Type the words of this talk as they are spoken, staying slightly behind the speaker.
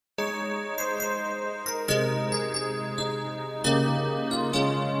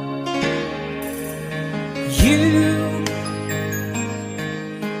you.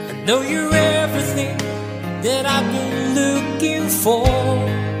 I know you're everything that I've been looking for,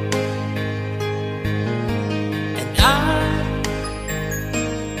 and I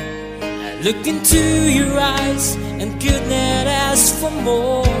look into your eyes and could not ask for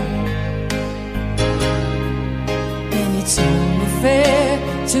more. And it's only fair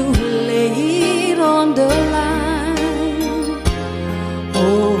to lay it on the line.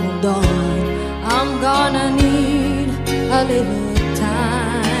 Hold on, I'm gonna need a little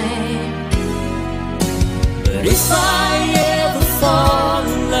time. But if I ever fall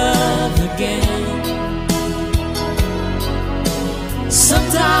in love again,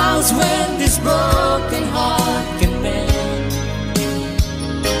 sometimes when this broken heart can mend,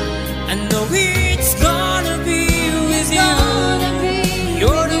 I know it's gonna be with you.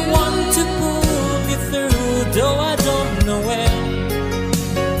 You're the one to pull me through, though I don't know when.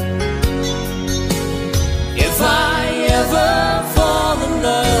 If I ever fall in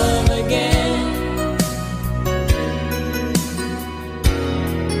love again,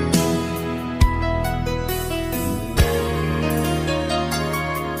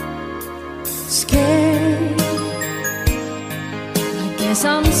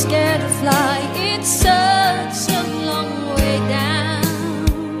 I'm scared to fly, it's such a long way down.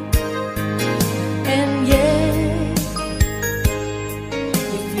 And yeah,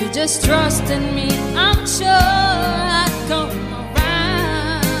 if you just trust in me, I'm sure I'd come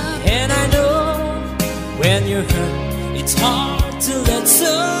around. And I know when you're hurt, it's hard to let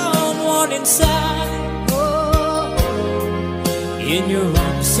someone inside. Oh, in your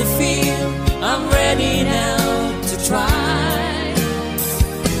arms I feel I'm ready now to try.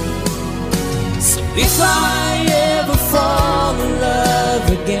 If I ever fall in love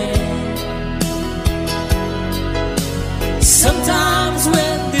again, sometimes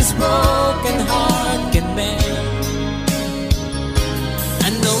when this broken heart can mend, I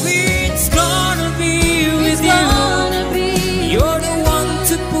know it's gonna be with you. You're the one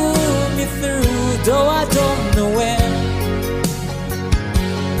to pull me through, though I don't know when.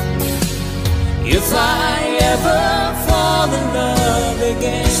 If I ever fall in love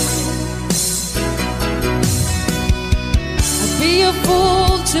again, be a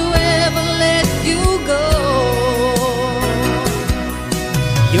fool to ever let you go.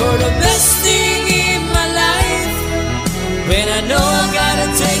 You're the best thing in my life, when I know I gotta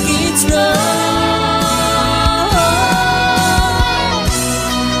take it slow.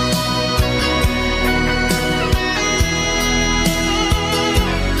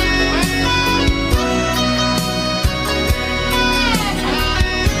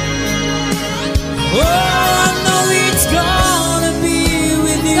 Oh, I know it's gonna be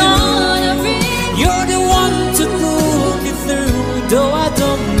with you. You're the one to pull me through, though I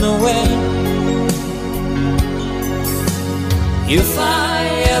don't know when. If I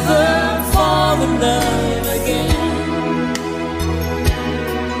ever fall in love again,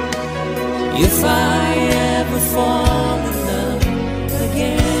 if I ever fall in love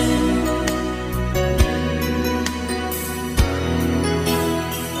again.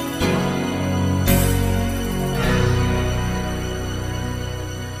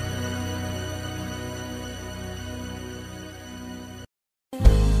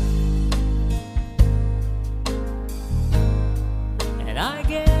 I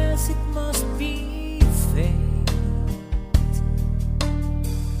guess it must be fate.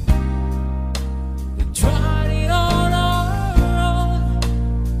 We tried it on our own,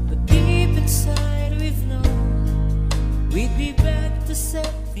 but deep inside we've known we'd be back to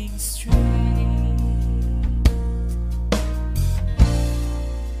set things straight.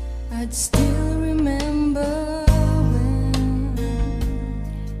 I'd still remember when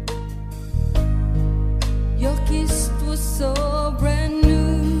your kiss was so brand new.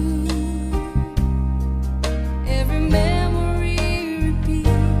 Every memory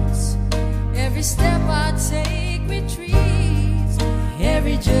repeats, every step I take retreats,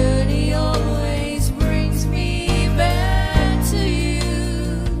 every journey always brings me back to you.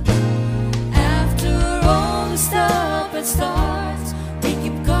 After all the stop and starts, we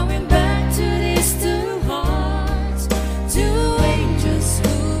keep coming back to these two hearts, two angels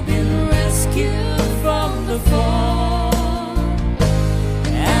who've been rescued from the fall.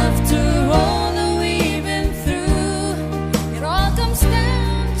 After all that we've been through, it all comes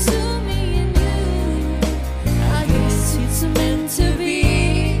down to me and you. I guess it's meant to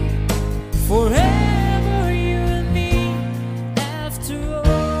be forever, you and me. After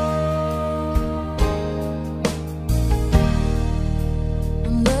all,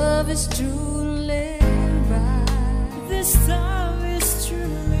 when love is truly right, this time is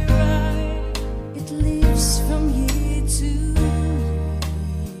truly right. it leaves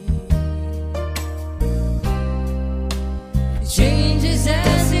changes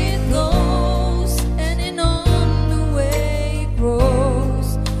as it goes, and in on the way it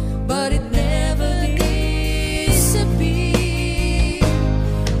grows, but it never disappears.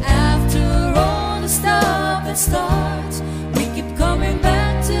 After all the stop and starts, we keep coming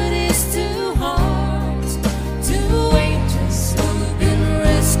back to these two hearts, two angels who've been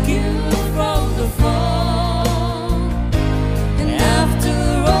rescued from the fall. And after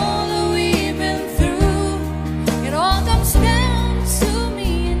all that we've been through, it all comes down to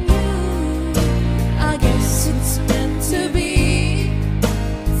me and you. I guess it's meant to be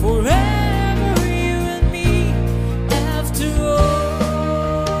forever, you and me. After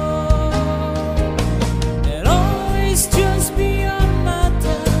all, it'll always just beyond my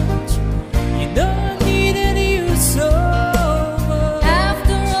touch. You know I needed you so much.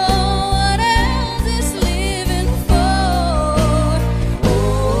 After all, what else is living for?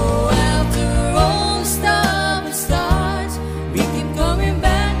 Oh, after all the stop and starts, we keep coming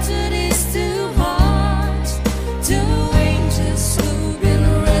back to these two hearts, two angels who've been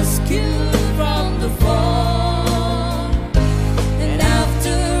rescued from the fall. And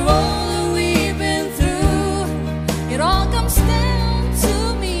after all that we've been through, it all comes down to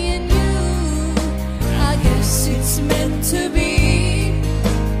me and you. I guess it's meant to be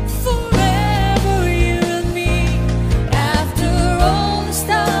Forever, you and me. after all the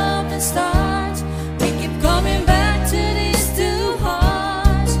stop and starts, we keep coming back to these two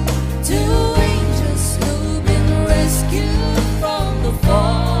hearts, two angels who've been rescued from the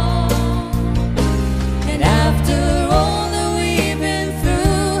fall. And after all that we've been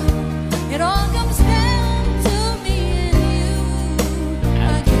through, it all comes down to me and you.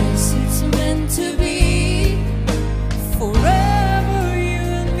 I guess it's meant to be Forever.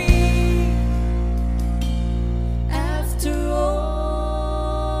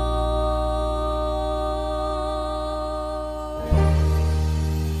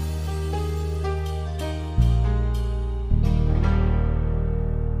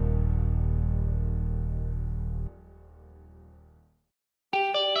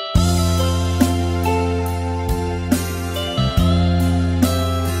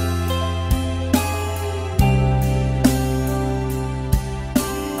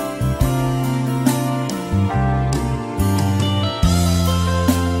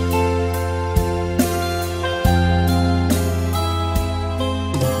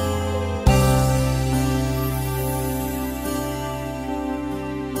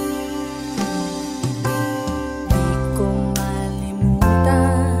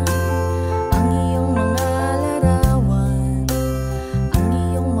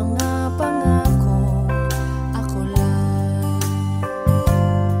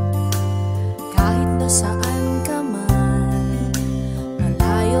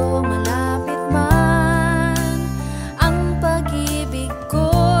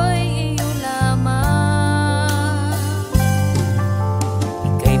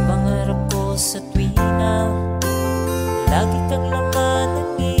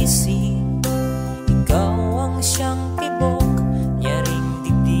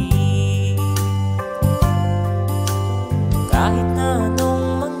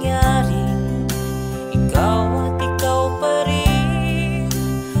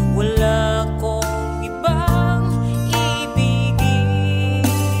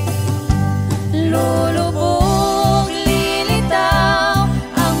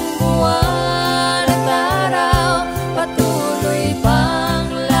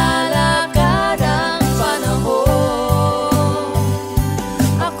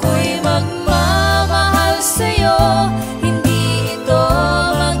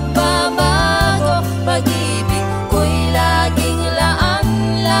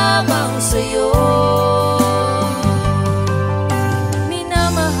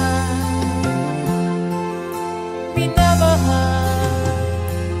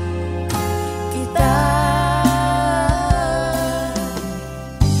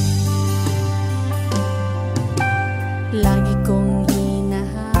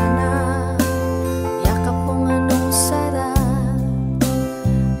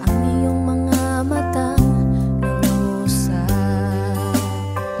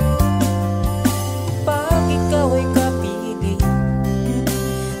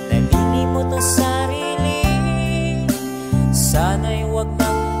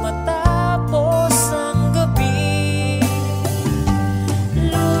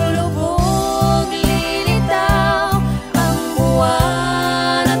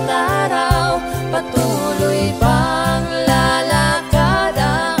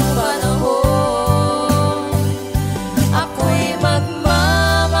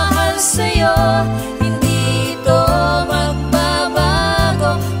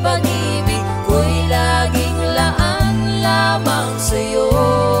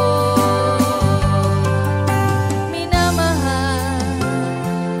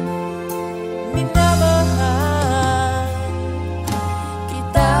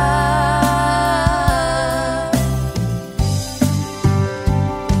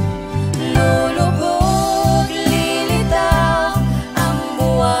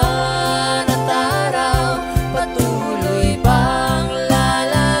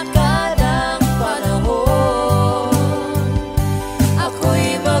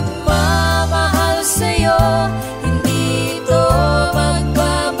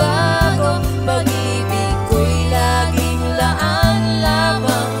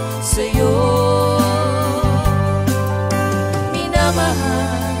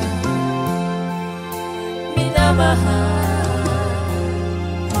 minamahal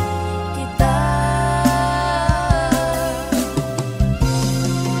kita.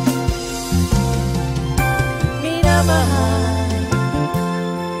 Minamahal,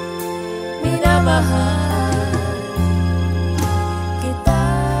 minamahal kita.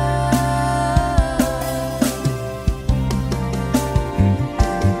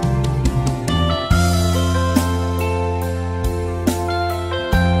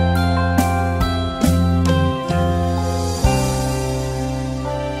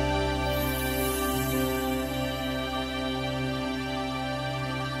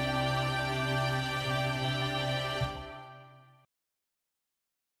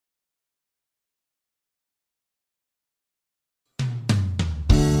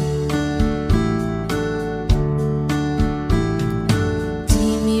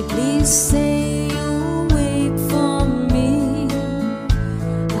 Please say you'll wait for me.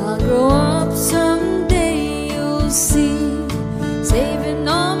 I'll grow up someday, you'll see. Saving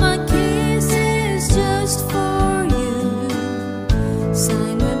all my kisses just for you.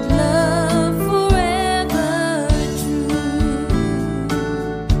 Signed with love forever true.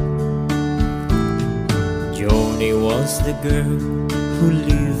 Joni was the girl who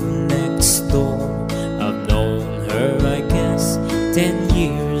lived next door. I've known her, I guess, 10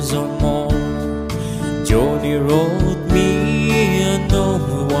 years or more. Joni wrote me a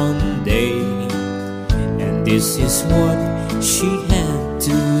note one day, and this is what she had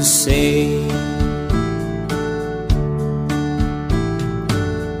to say.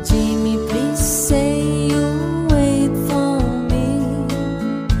 Jamie, please say you'll wait for me.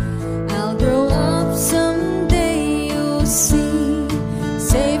 I'll grow up someday, you'll see.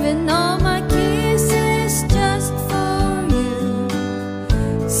 Saving all my kisses just for you.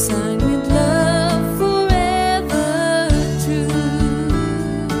 Signed with love forever true.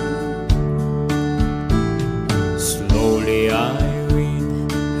 Slowly I read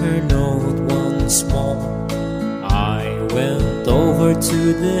her note once more. I went over to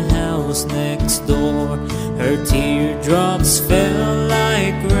the house next door. Her teardrops fell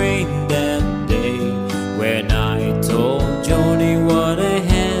like rain that day when I told Joni what I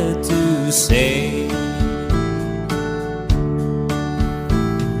had to say.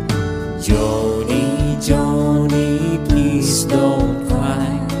 Joni, Joni, please don't cry.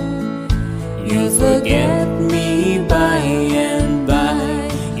 You'll forget me by and by.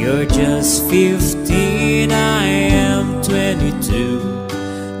 You're just 15, I am 22.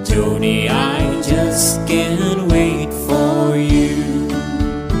 Joni, I just can't wait for you.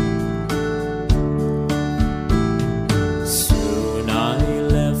 Soon I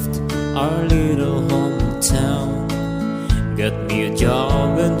left our little hometown, got me a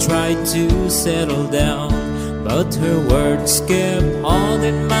job and tried to settle down. But her words kept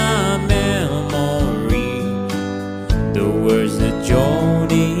haunting my memory, the words that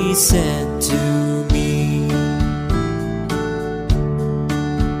Joni said to me.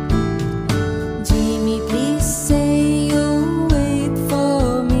 Jamie, please say you'll wait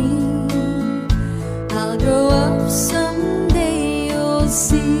for me. I'll grow up someday, you'll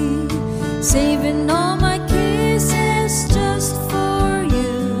see. Saving all my kisses just for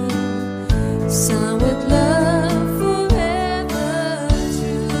you. Signed with love forever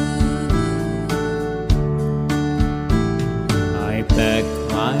true. I packed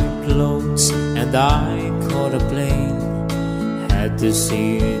my clothes and I caught a plane. Had to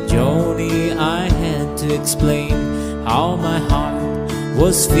see Joni, I had to explain how my heart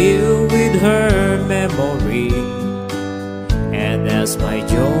was filled with her memory, and asked my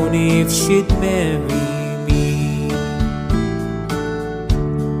Joni if she'd marry me.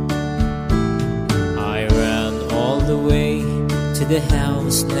 I ran all the way to the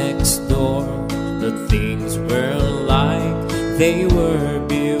house next door. The things were like they were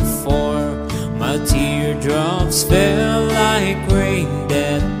before. My teardrops fell like rain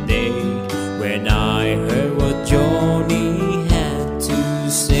that day when I heard what Joni had to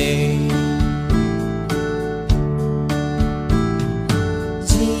say.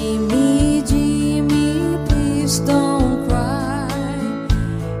 Jamie, Jamie, please don't cry.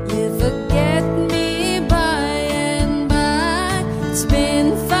 You forget me by and by. It's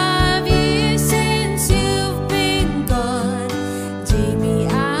been 5 years since you've been gone. Jamie,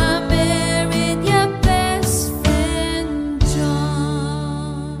 I buried your best friend John.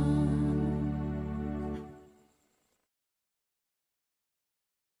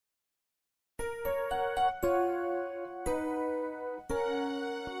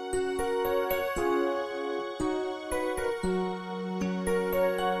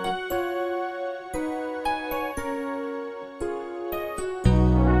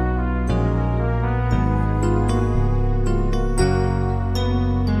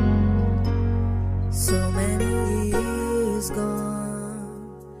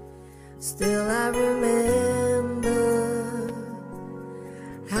 Still I remember,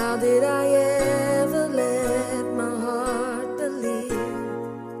 how did I ever let my heart believe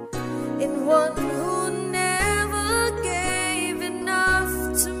in one who never gave enough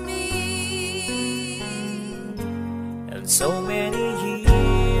to me? And so many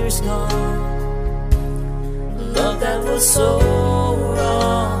years gone, love that was so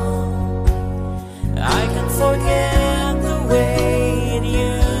wrong. I can't forget the way it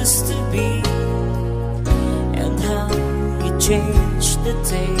used to be, and how it changed the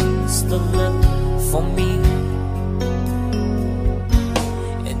taste of love for me.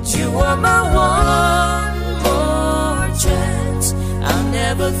 And you are my one more chance. I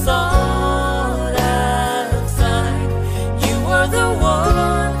never thought I'd find. You are the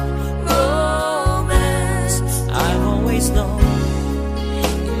one romance I've always known.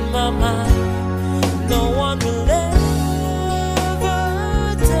 In my mind, no one will ever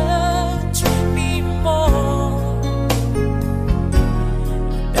touch me more.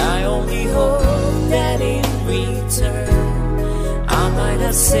 And I only hope that in return I might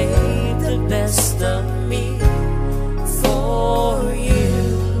have saved the best of me for you.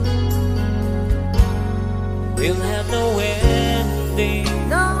 We'll have no ending,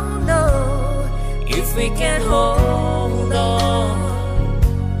 No, no, if we can hold on.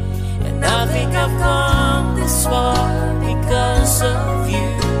 And I think I've come this far because of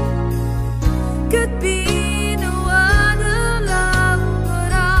you. could be no other love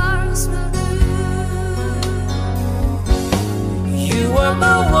but ours will do. You are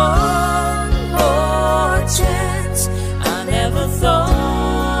my one more chance. I never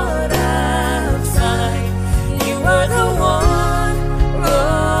thought I'd find. You are the one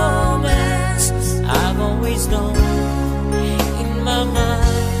romance I've always known. In my mind,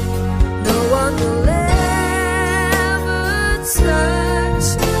 No one will ever touch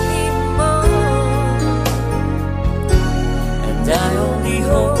me more. and I only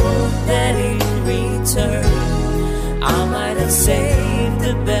hope that in return I might have saved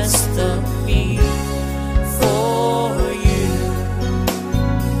the best of me for you.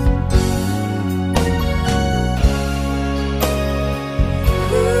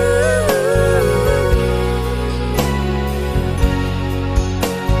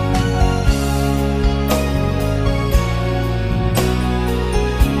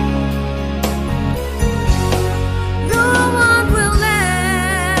 No one will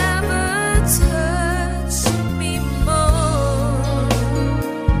ever touch me more.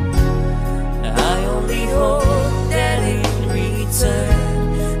 I only hope that in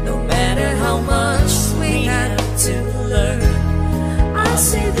return, no matter how much we have to learn, I'll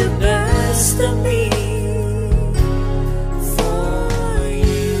say the best of me for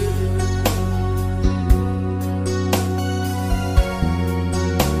you.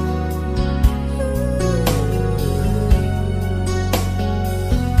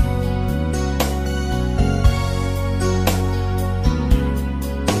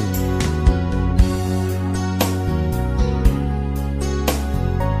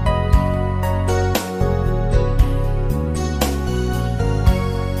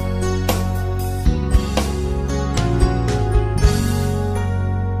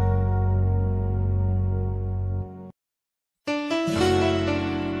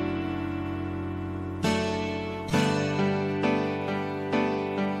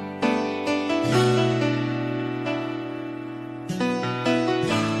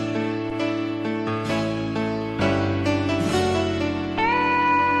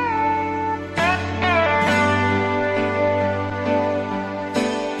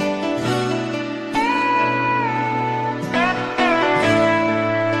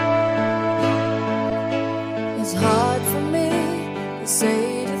 It's hard for me to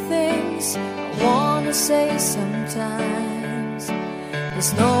say the things I wanna say sometimes.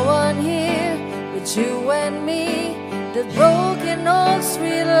 There's no one here but you and me, the broken old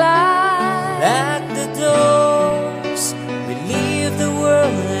street light. Lock the doors, we leave the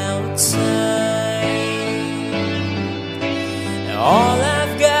world outside. And all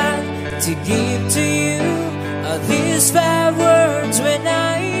I've got to give to you are these 5 words when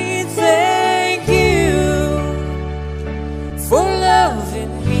I thank you for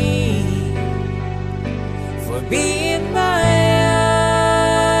loving me, for being my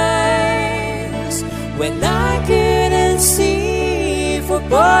eyes when I couldn't see, for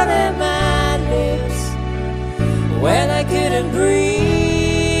putting my lips when I couldn't breathe.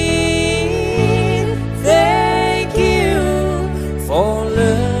 Thank you for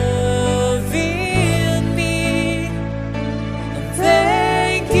loving me, and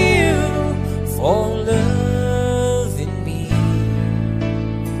thank you for loving me.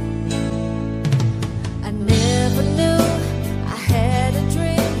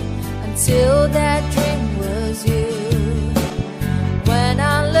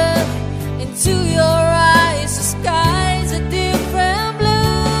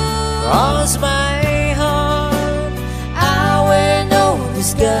 'cause my heart I wear no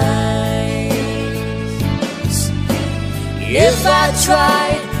disguise. If I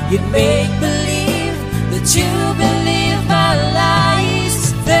tried, you'd make believe that you believe my lies.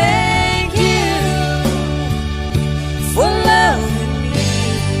 Thank you for loving me,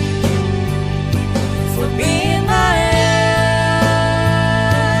 for being my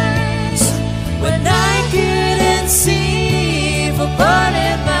eyes when I couldn't see, for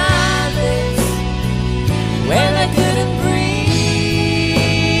burning my lips when I couldn't breathe.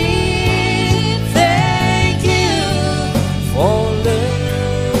 Thank you for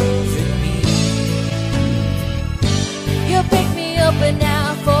loving me. You pick me up when I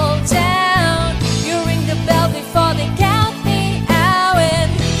fall down. You ring the bell before they count me out.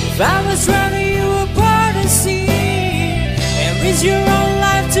 And If I was running you apart to see and risk your own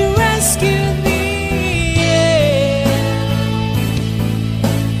life to rescue me,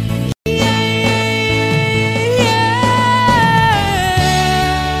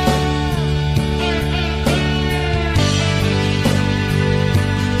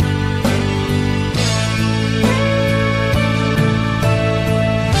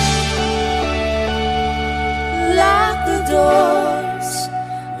 lock the doors,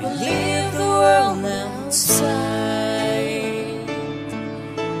 we leave the world outside.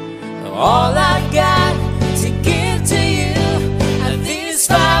 all I got to give to you are these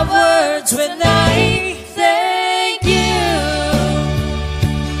 5 words when I thank you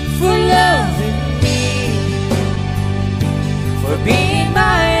for loving me, for being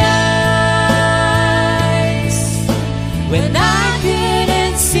my eyes when I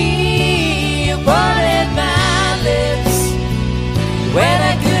couldn't see, you parted my lips when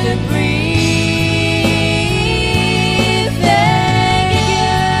I couldn't breathe. Thank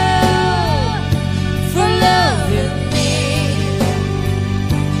you for loving me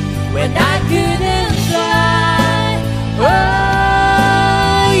when I couldn't fly.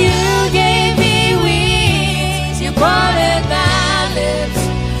 Oh, you gave me wings, you parted my lips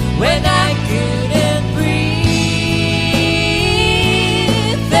when I couldn't breathe.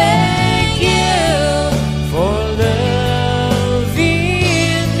 Thank you for loving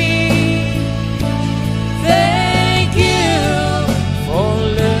me. Thank you for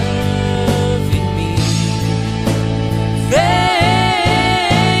loving me.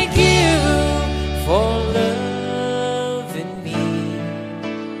 Thank you for loving me.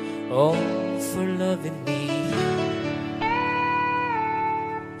 Oh, for loving me.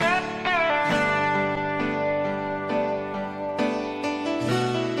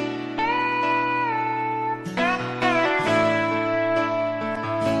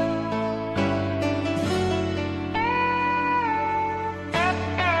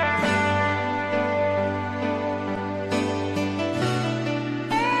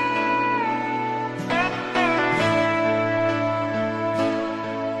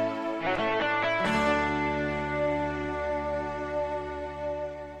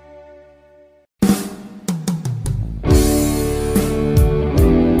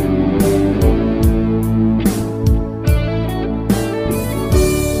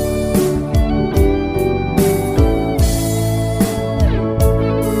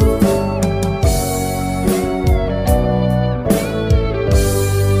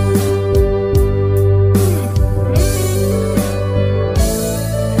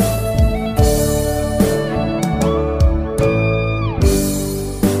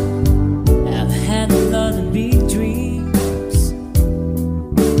 I've had a lot of big dreams.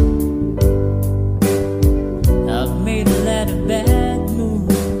 I've made a lot of bad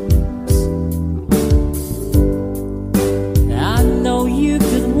moves. I know you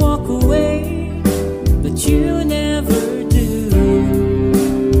could walk away, but you never do.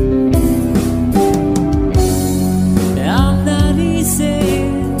 I'm not easy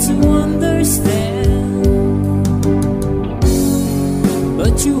to understand,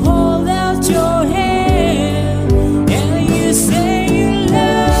 but you hold out your hand and you say you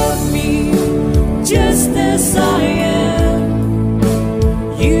love me just as I am.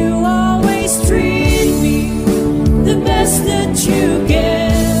 You always treat me the best that you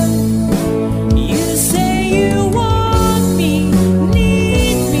can. You say you want me,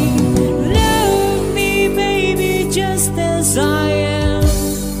 need me, love me, baby, just as I am,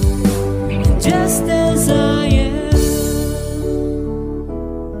 just as I am.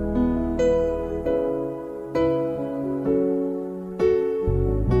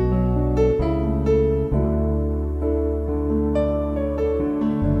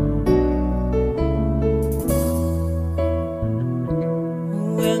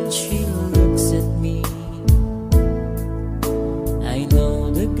 When she looks at me, I know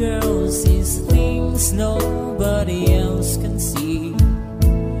the girl's sees things nobody else can see,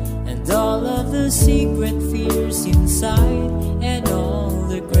 and all of the secret fears inside, and all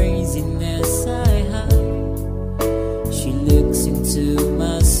the craziness I hide. She looks into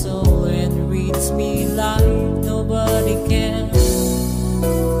my soul and reads me like nobody can.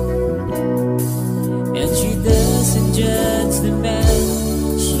 And she doesn't judge the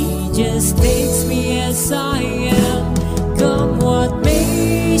man, she just takes me as I am. Come what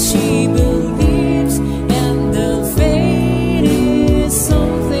may, she believes, and the fate is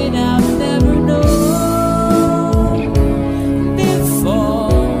something I've never known before.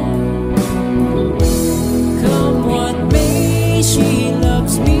 Come what may, she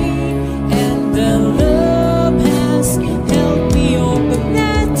loves me, and the love has helped me open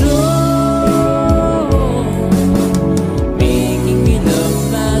that door, making me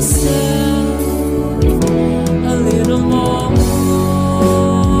love myself a little more.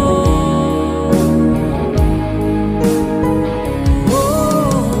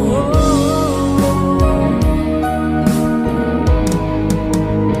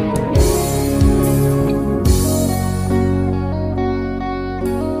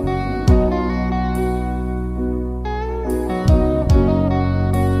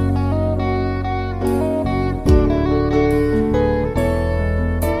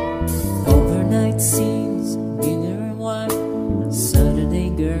 Overnight scenes, dinner and wine, Saturday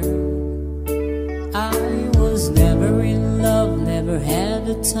girl. I was never in love, never had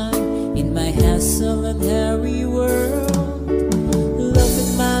a time in my hassle and hurry world.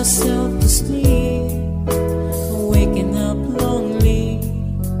 Loving myself to sleep, waking up lonely.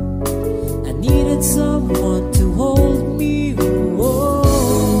 I needed someone to hold me. Whoa.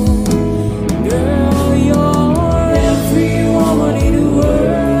 Girl, you're every woman in the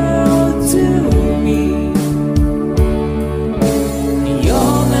world to me.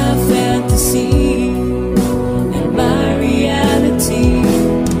 You're my fantasy and my reality.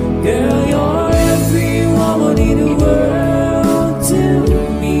 Girl, you're every woman in the world to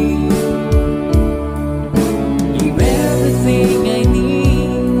me. You're everything I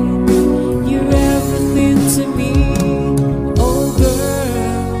need, you're everything to me. Oh girl,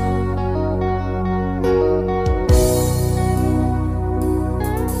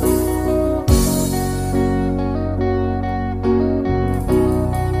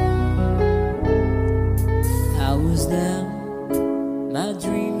 I was down, my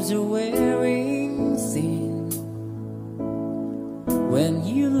dreams are wearing thin. When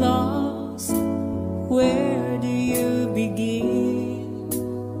you lost, where do you begin?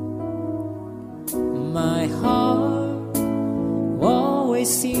 My heart always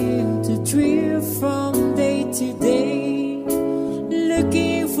seemed to drift from day to day,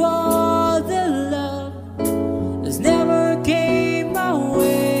 looking for the love that never came my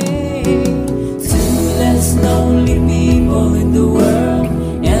way. Two less lonely people in the world,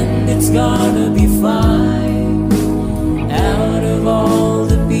 and it's gonna be fine. Out of all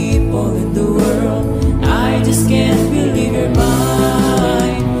the people in the world, I just can't believe you're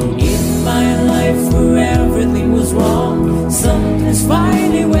mine. In my life where everything was wrong, something's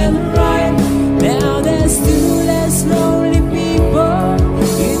finally went right. Now there's two less lonely people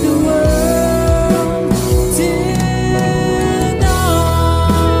in the world tonight.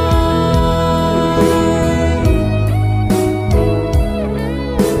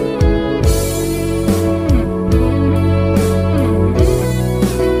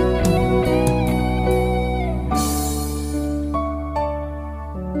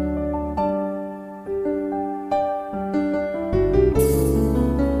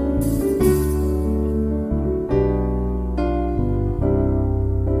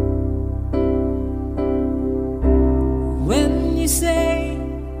 When you say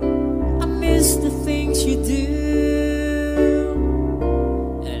I miss the things you do,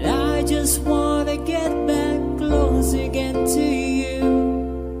 and I just wanna get back close again to you.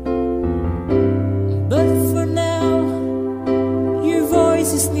 But for now, your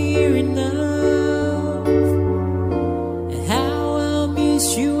voice is near enough. And how I'll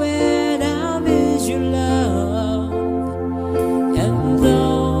miss you and I'll miss your love. And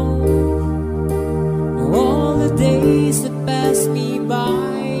though all the days that pass me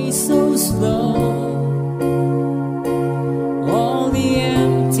by so slow, all the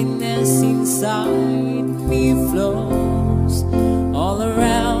emptiness inside me flows all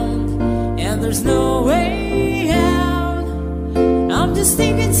around, and there's no way out. I'm just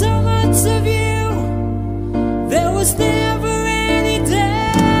thinking so much of you, there was never any doubt.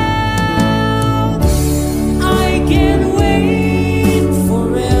 I can't wait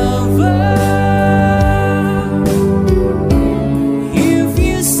forever. If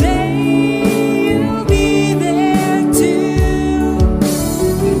you say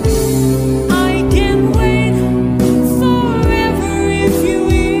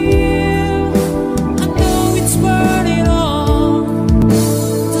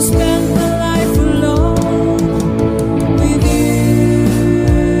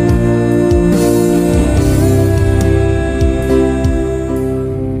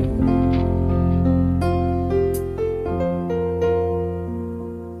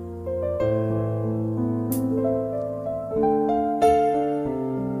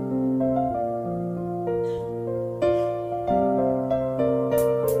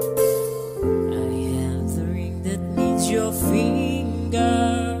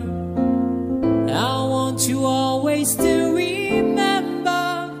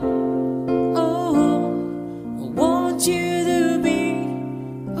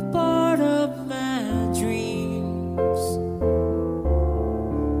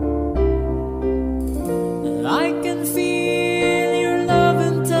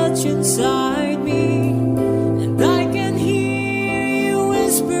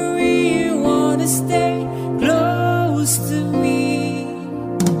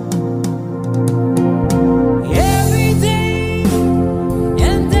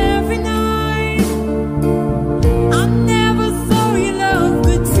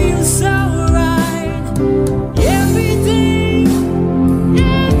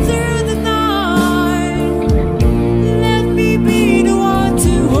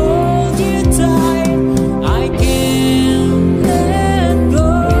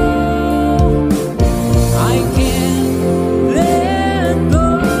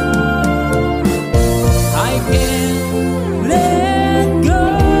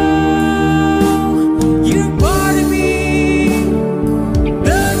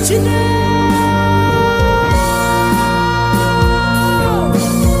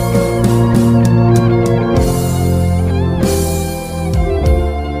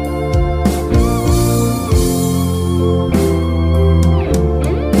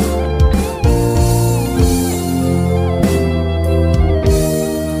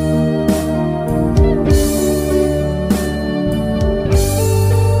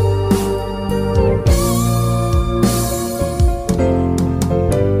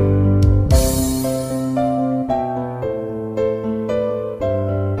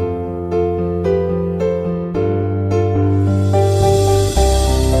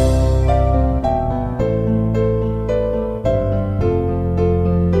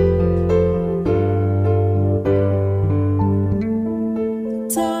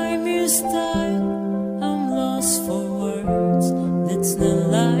style. I'm lost for words, that's not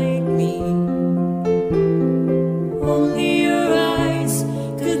like me. Only your eyes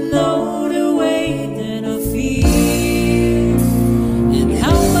could know the way that I feel, and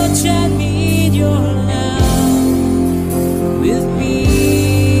how much I need your love with me.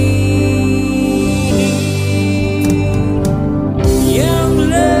 Young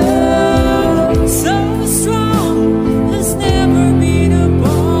love, so strong, has never been a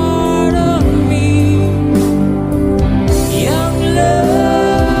part of me. Young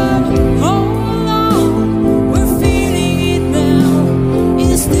love, hold on, we're feeling it now.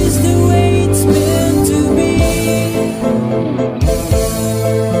 Is this the way it's meant to be?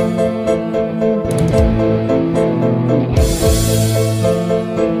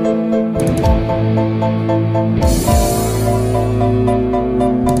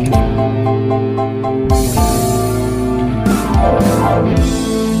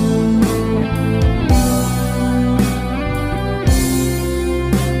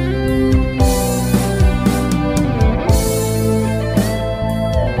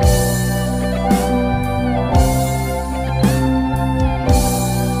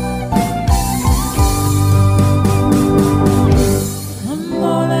 I'm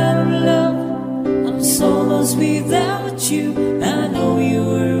all out of love, I'm so lost without you. I know you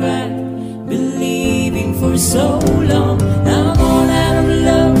were right, believing for so long. I'm all out of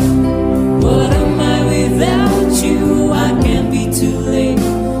love, what am I without you? I can't be too late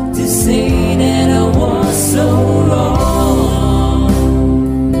to say that I was so wrong.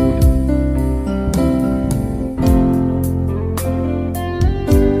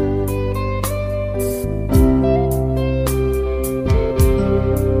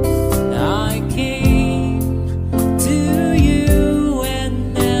 I came to you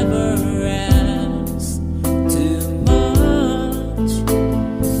and never asked too much,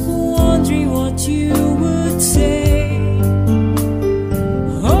 wondering what you would say,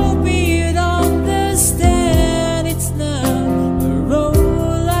 hoping you'd understand it's not a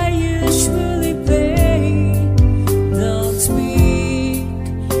role I usually play. Don't speak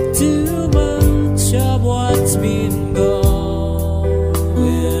too much of what's been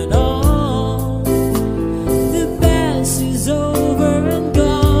going on. The past is over and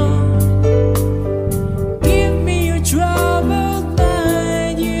gone. Give me your troubled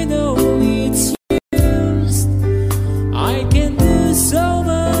mind, you know it's used. I can do so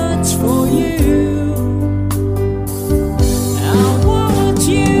much for you. I want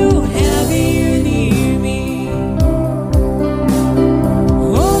you, having you near me,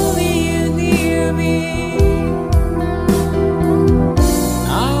 only you near me.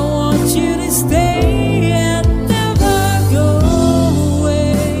 I want you to stay and never go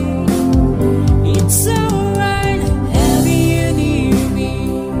away. It's alright, having you near me,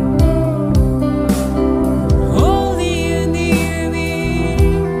 only you near me.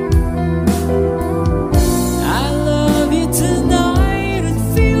 I love you tonight, it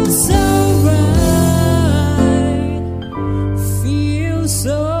feels so right, feels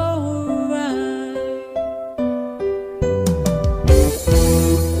so right.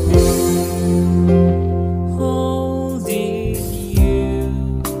 Holding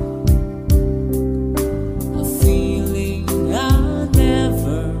you, a feeling I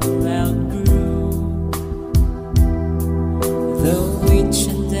never outgrew. Though each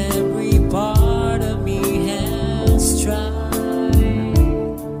and every part of me has tried,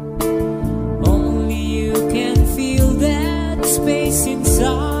 only you can feel that space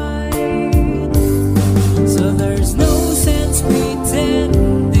inside. So there's no sense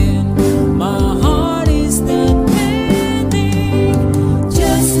pretending my heart is not mending.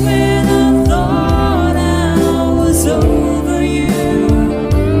 Just when I thought I was over you,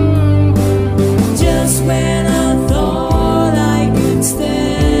 just when I thought I could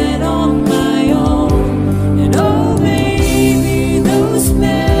stand on my own. And oh baby, those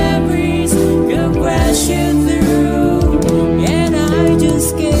memories come crashing through, and I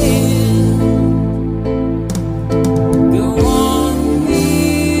just can't go on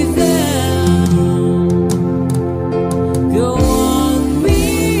without, go on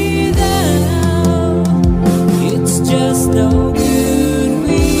without. It's just no good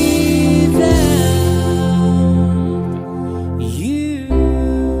without you.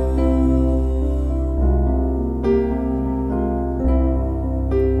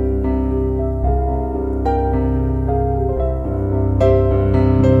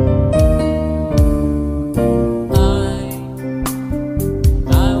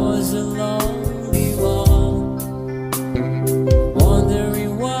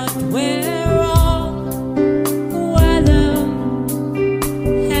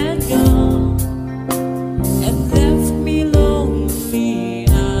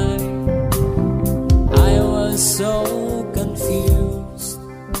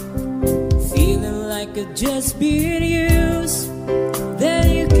 just been used.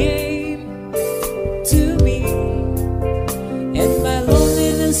 Then you came to me, and my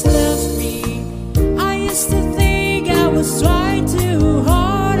loneliness left me. I used to think I was trying too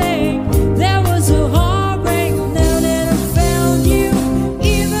hard, and there was a heartbreak. Now that I found you,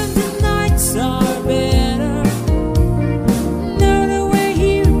 even the nights are better. Now that we're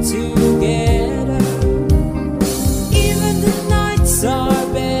here together, even the nights are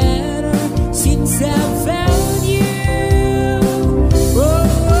better since I found you. Oh,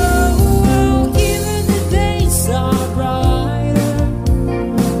 oh, oh, even the days are brighter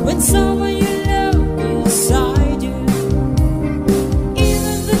when someone you love beside you.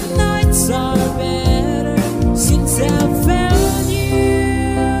 Even the nights are better since I found you.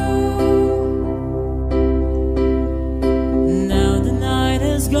 Now the night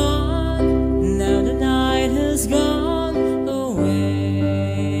has gone, now the night has gone away.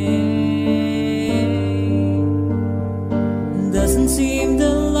 Doesn't seem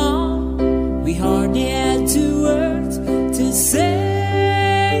that long, we hardly had two words to say.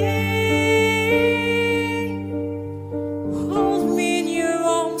 Hold me in your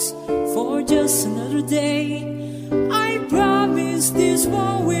arms for just another day. I promise this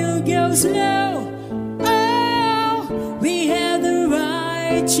one will go slow. Oh, we had the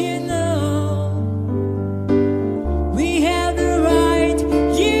right, you know. We had the right,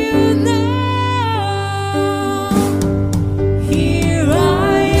 you know. Here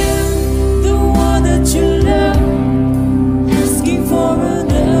I am, the one that you love, asking for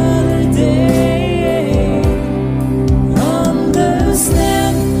another day.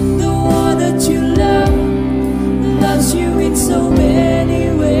 Understand, the one that you love loves you in so many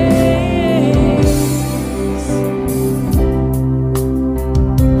ways.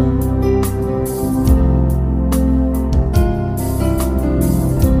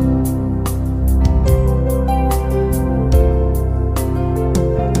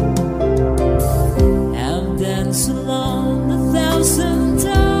 I've danced alone 1,000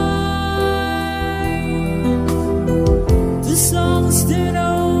 times, the songs that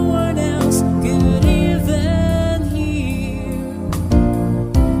no one else could even hear.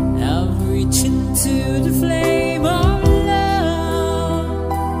 I've reached into the flame of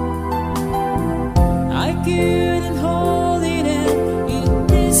love. I couldn't hold it and it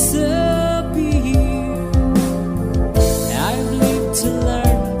disappeared. I've lived to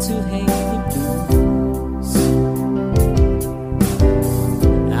learn to hate the blues.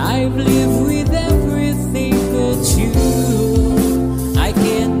 I've lived with everything but you. I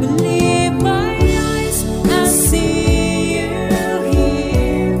can't believe my eyes, I see you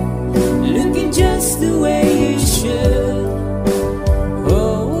here, looking just the way you should.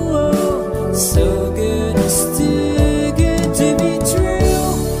 Oh, oh, so good, it's too good to be true.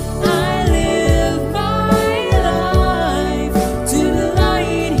 I live my life to the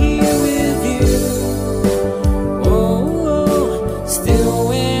light here with you. Oh, oh, still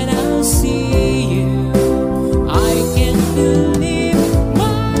when I see you, I can't believe my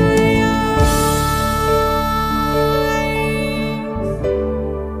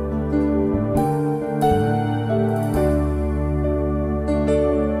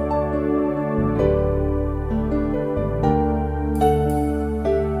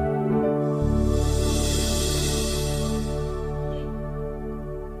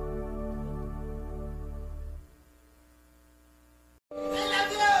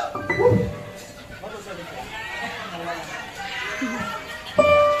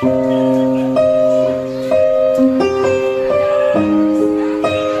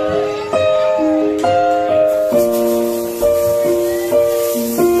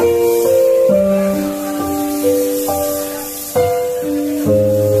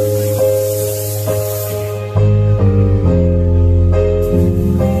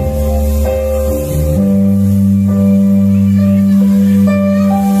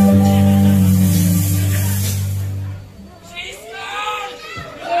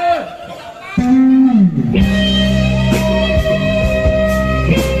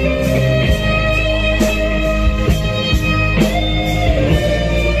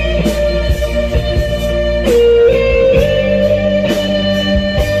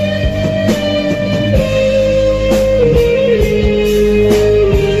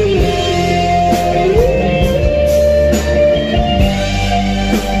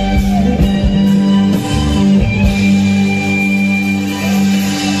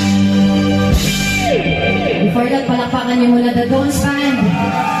Before that, palakpakan niyo muna the Don't Stand.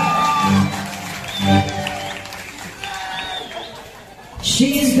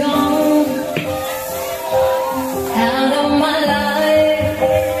 She's gone out of my life,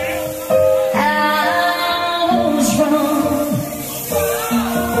 out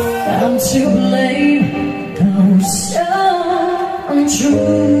to blame. Oh, so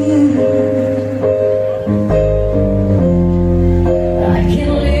untrue. I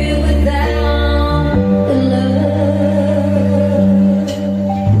can't live without the love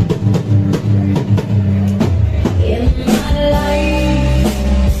in my life.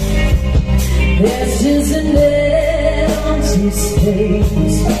 There's just an empty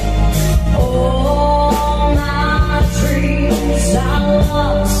space. All my dreams are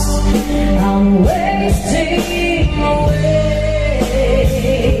lost, I'm wasting away.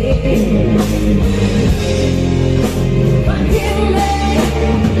 Forgive me,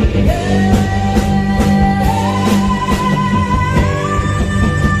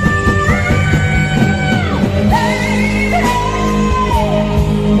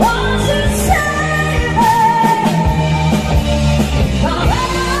 what's it say?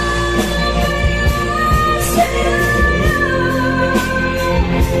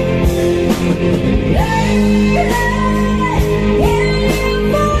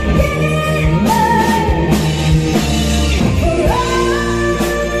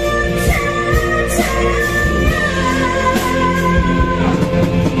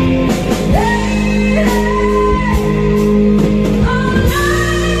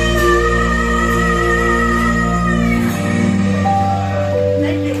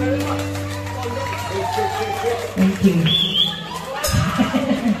 Thank you.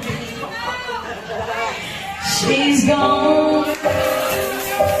 She's gone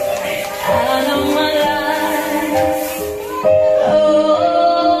out of my life.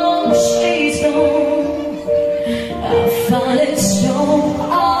 Oh, she's gone. I find it so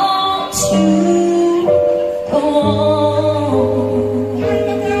hard to go on.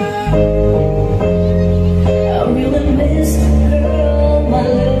 I really miss the girl, my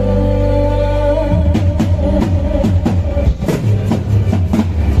love.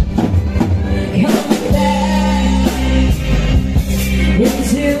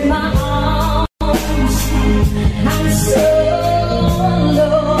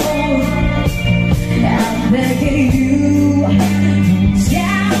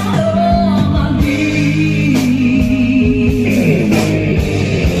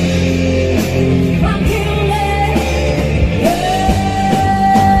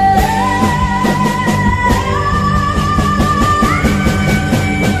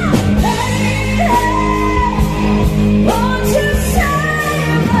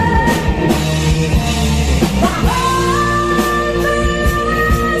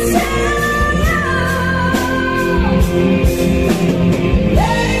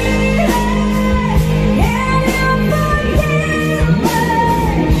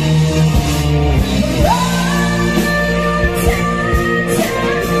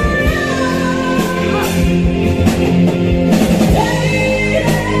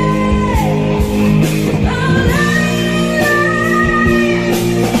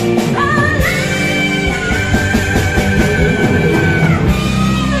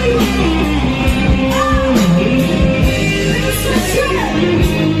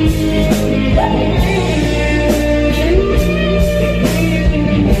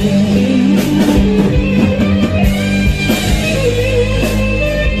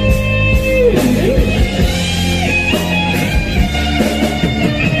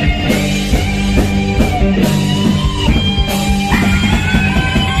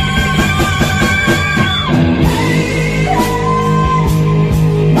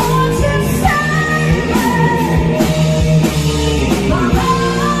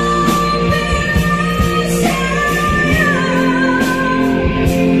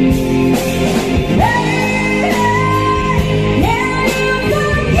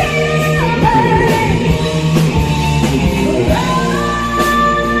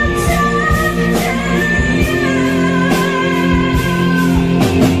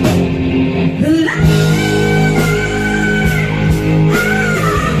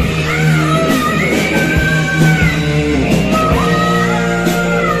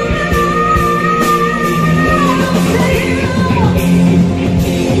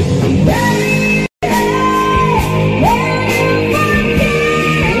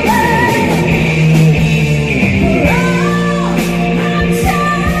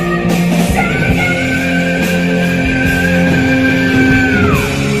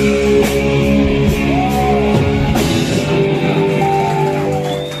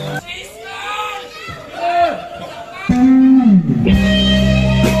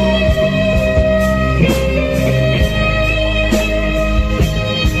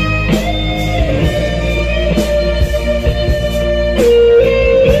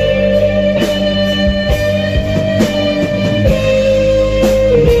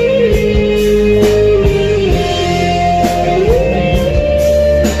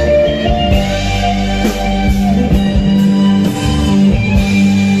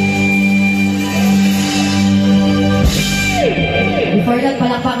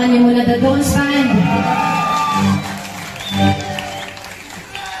 Palakpakan niyo muna the Don't Stand.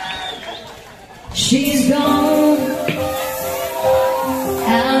 She's gone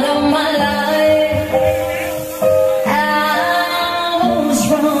out of my life. I was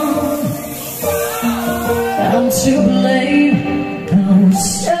wrong. I'm to blame. I'm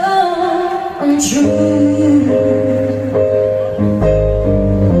so untrue.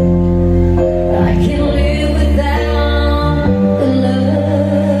 I can't live without the love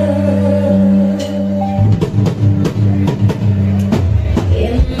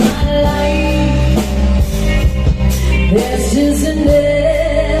in my life. There's just an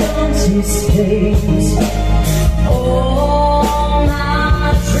empty space. All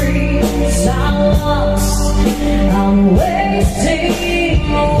my dreams are lost. I'm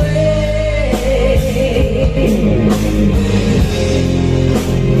wasting away.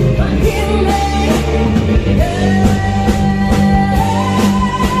 Forgive me.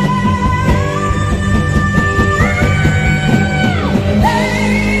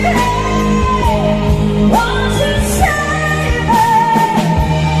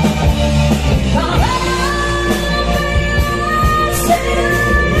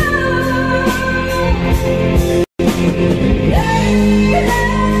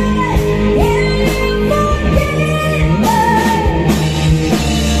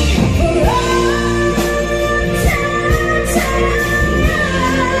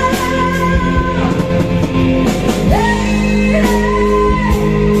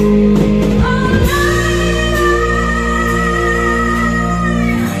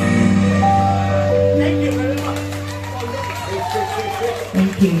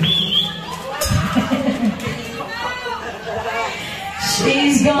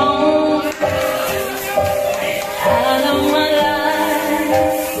 She's gone out of my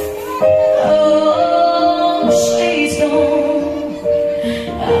life. Oh, she's gone.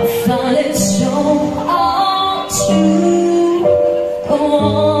 I find it so hard to go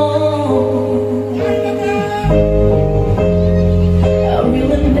on. I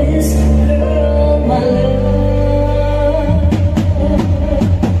really miss her, my love.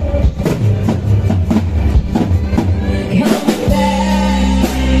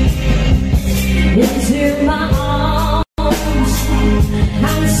 Into my arms,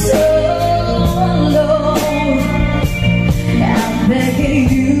 I'm so alone. I'm begging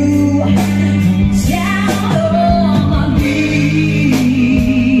you down on my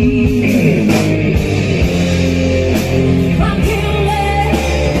knees.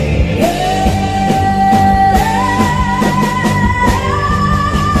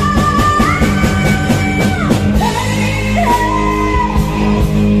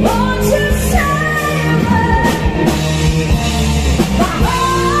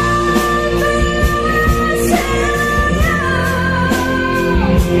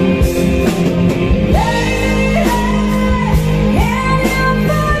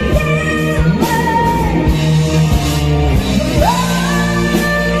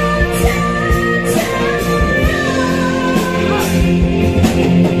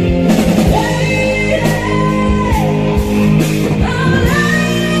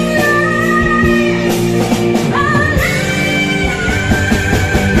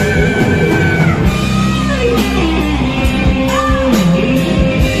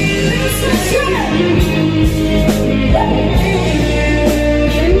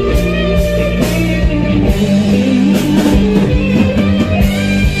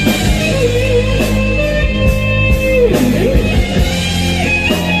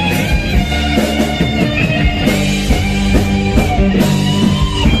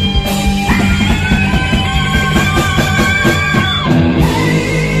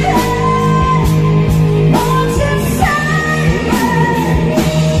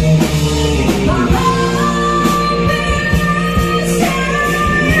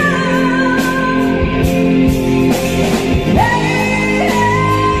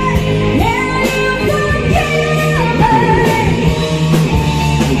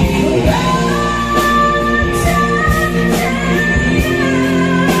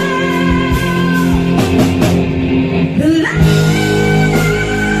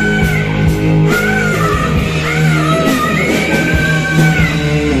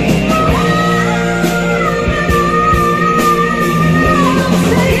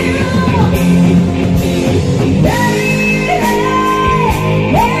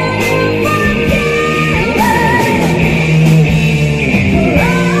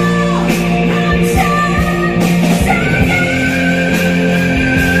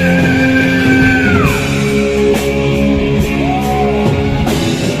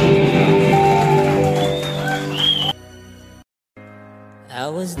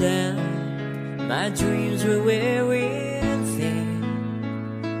 was down, my dreams were wearing thin.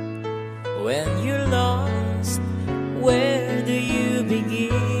 When you're lost, where do you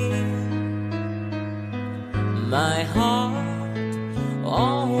begin? My heart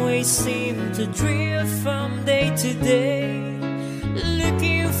always seemed to drift from day to day,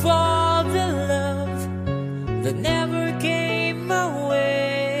 looking for the love that never came my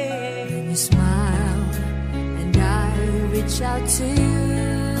way. You smiled and I reached out to you.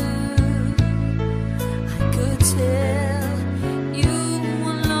 I could tell you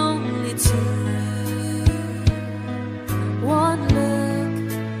were lonely too. One look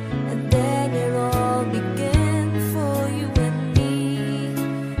and then it all began for you and me.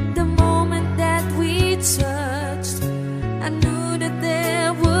 The moment that we touched, I knew that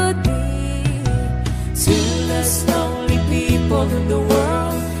there would be two less lonely people in the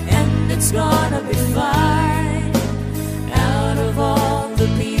world, and it's gonna be fine. Out of all the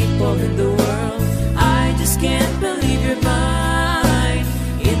people in the world, I just can't believe you're mine.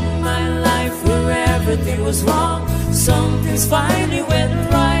 In my life where everything was wrong, something's finally went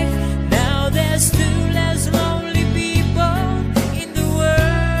right. Now there's two less lonely people in the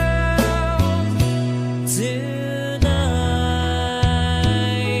world tonight.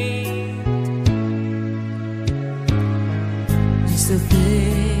 Just to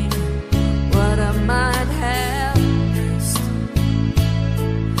think what I might have missed.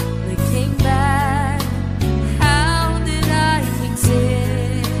 Looking back, how did I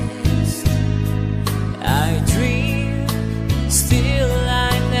exist? I dream, still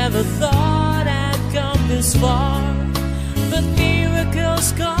I never thought I'd come this far. But miracles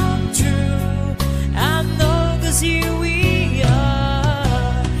come true, I know, 'cause here we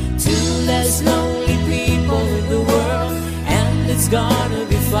are. Two less lonely people in the world, and it's gonna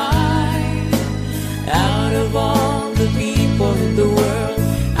be fine. Out of all the people in the world,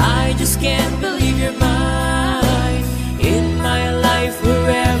 I just can't believe you're mine. In my life where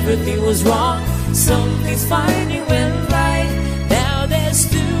everything was wrong, something's finally went right. Now there's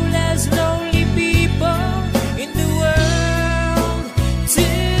two less lonely people in the world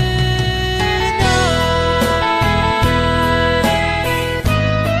tonight.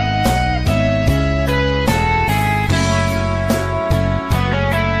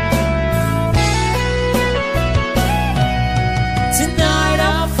 Tonight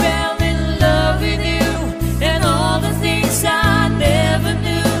I fell in love with you, and all the things I never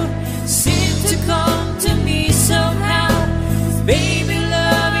knew seem to come to me somehow. Baby,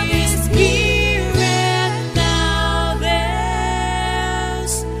 love is here and now.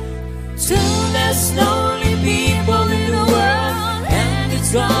 There's two less lonely people in the world, and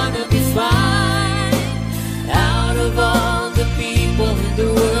it's gonna be fine. Out of all the people in the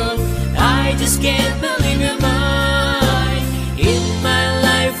world, I just can't believe you're mine. In my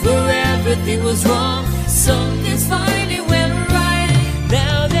life where everything was wrong, something's finally went right.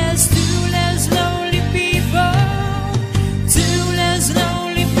 Now there's two less lonely people, two less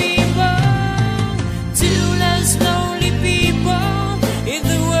lonely people, two less lonely people in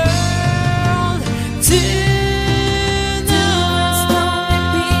the world tonight.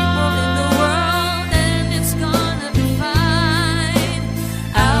 People in the world, and it's gonna be fine.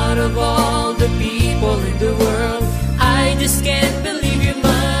 Out of all the people in the world, I just can't believe you're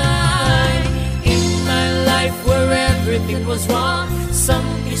mine. In my life where everything was wrong,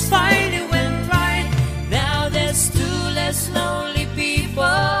 something's finally went right. Now there's two less lonely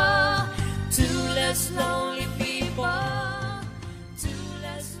people, two less lonely people, two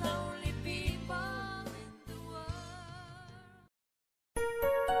less lonely people in the world.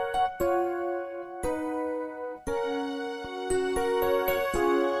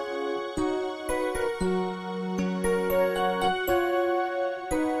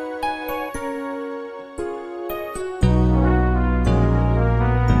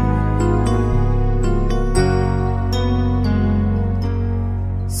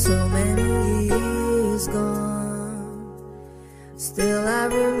 So many years gone, still I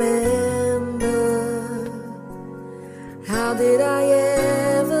remember. How did I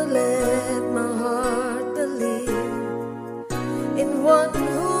ever let my heart believe in one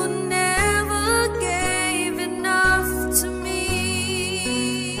who never gave enough to me?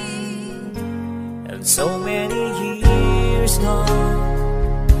 And so many years gone,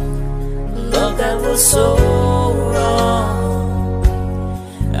 love that was so wrong.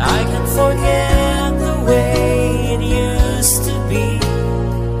 I can forget the way it used to be,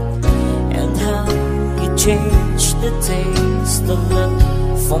 and how you changed the taste of love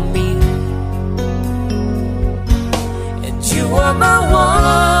for me. And you were my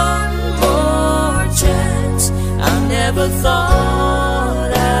one more chance. I never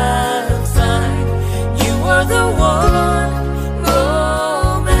thought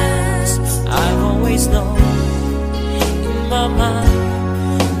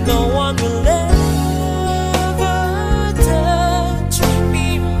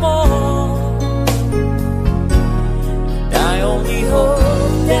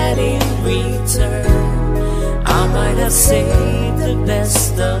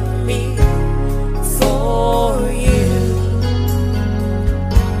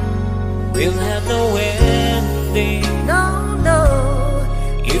we'll have no ending. No, no.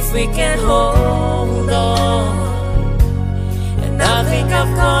 If we can hold on. And I think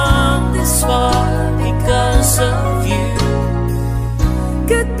I've come this far because of you.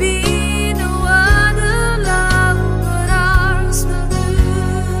 Could be no other love but ours will do.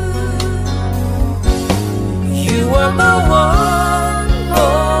 You are my one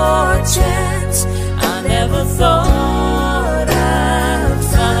more chance. I never thought I'd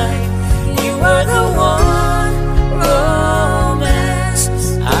find. You are the one romance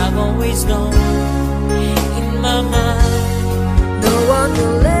I've always known in my mind. No one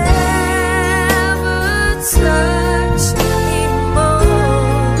will ever touch me more.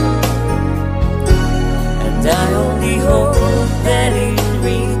 And I only hope that in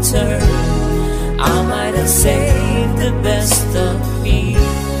return I might have saved the best of me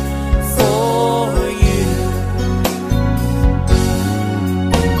for you.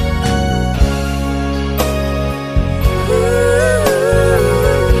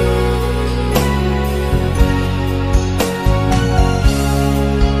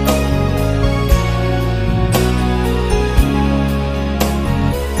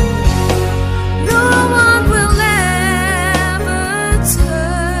 No one will ever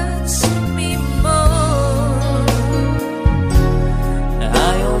touch me more.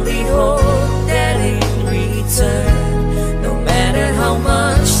 I only hope that in return, no matter how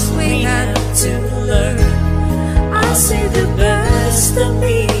much we have to learn, I'll save the best of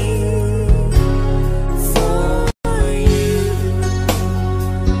me for you.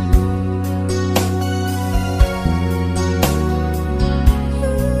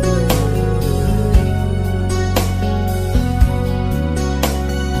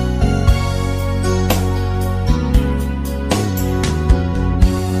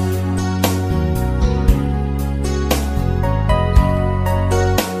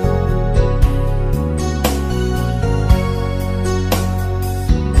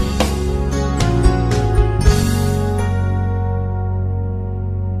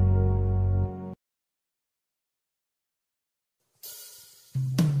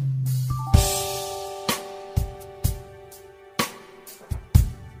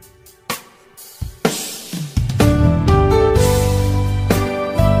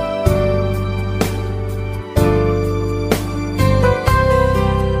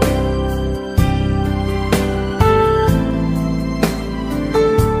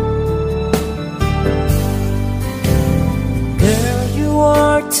 Girl, you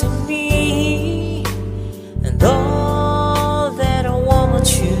are to me, and all that a woman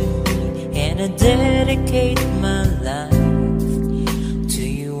should be, and I dedicate my life to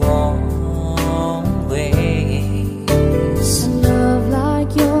you always. A love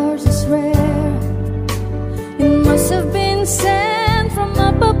like yours is rare. It must have been sent from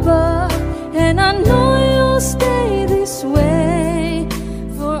up above, and I know you'll stay this way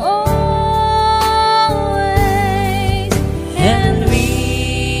for always. And we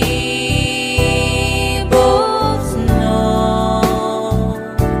both know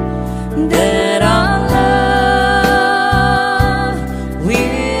that our love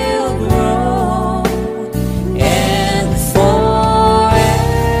will grow, and forever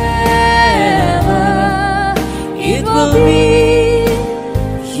it will be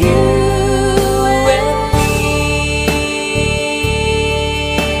you and me.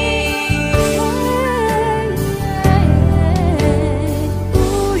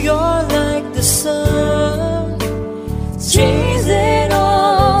 Ooh, you're like the sun, chasing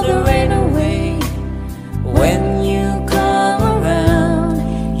all the rain away. When you come around,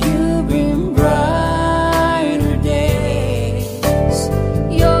 you bring brighter days.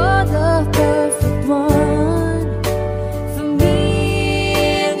 You're the perfect one for me,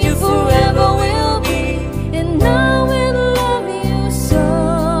 And you forever will be, and I will love you so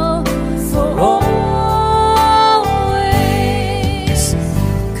for always.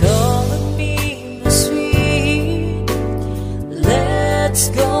 come and be my sweet. Let's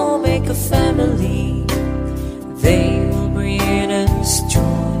go make a family. They will bring us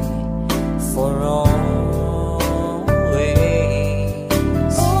joy for always.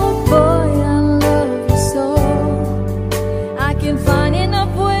 Oh boy, I love you so. I can find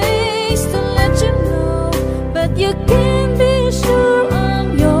enough ways to let you know, but you can be sure I'm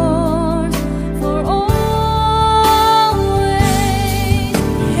yours for always.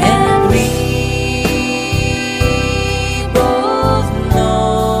 And we both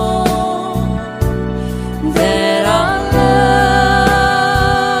know that our love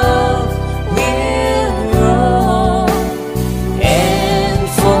will grow, and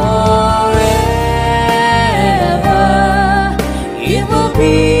forever it will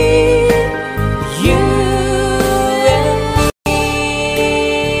be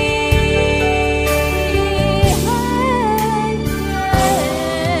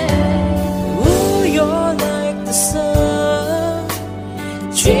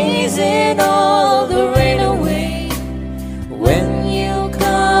chasing all the rain away. When you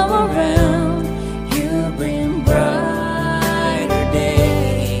come around, you bring brighter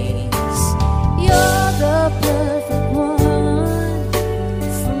days. You're the perfect one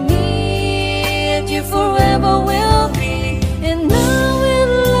for me, and you forever will be. And I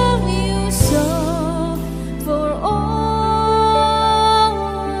will love you so for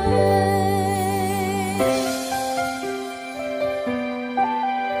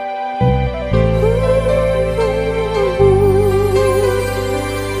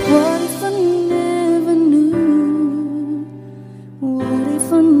What if I never knew? What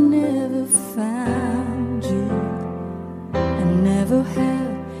if I never found you? I never had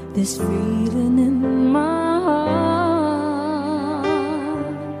this feeling in my heart.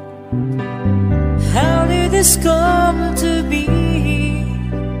 How did this come to be?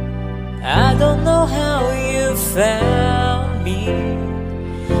 I don't know how you found me,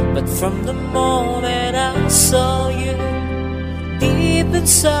 but from the moment I saw you, deep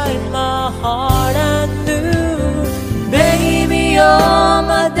inside my heart I knew, baby, you're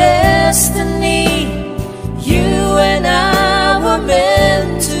my destiny. You and I were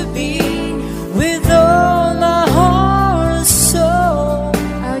meant to be. With all my heart and soul,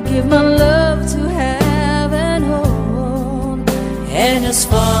 I give my love to have and hold. and as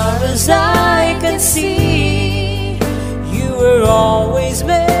far as I can see, you were always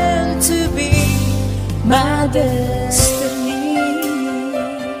meant to be my destiny.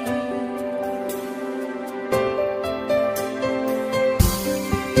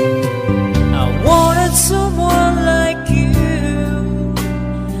 I wanted someone like you,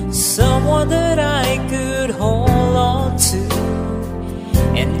 someone that I could hold on to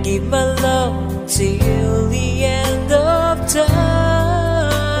and give my love till the end of time.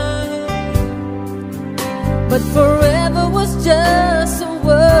 But forever was just a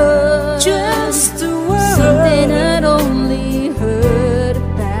word, Just a word, something I'd only heard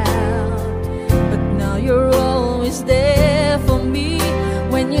about. But now you're always there for me.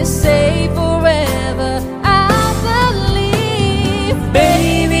 When you say forever, I believe.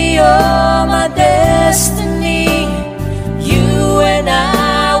 baby, you're my destiny. You and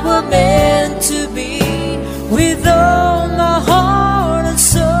I were meant to be. With all my heart and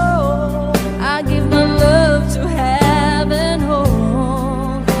soul, I give my love to have and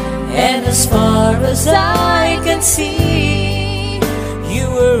hold. and as far as I can see, you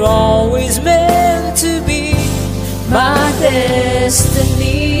were always meant to be my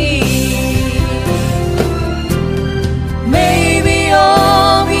destiny. Maybe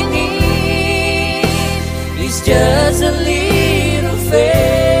all we need is just a little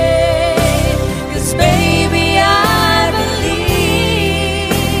faith. 'Cause baby, I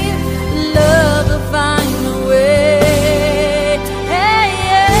believe Love will find a way. Hey,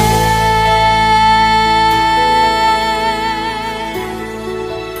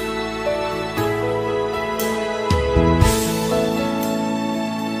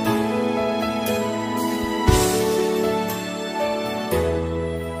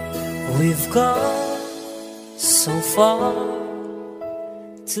 we've gone so far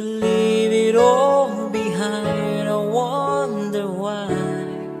to leave it all behind. I wonder why.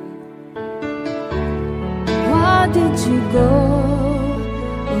 why did you go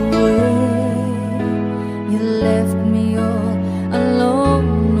away? You left me all alone.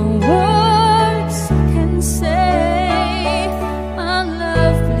 No words can say, my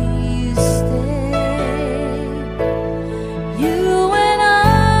love, please stay. You and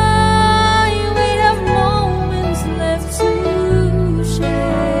I, we have moments left to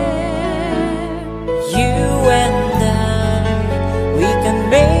share. You and I, we can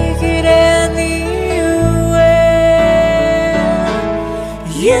make it anywhere.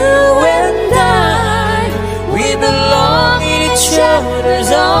 You and I, we belong in each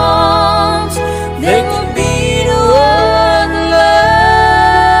other's arms. There can be no other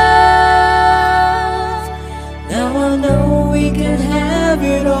love. Now I know we can have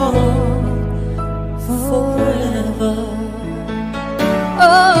it all forever.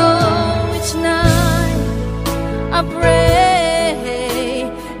 Oh, each night I pray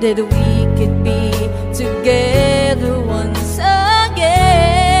that we could be together once again.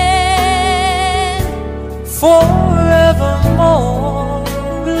 Forevermore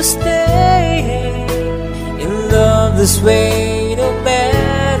we'll stay in love this way, no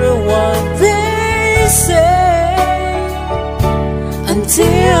matter what they say,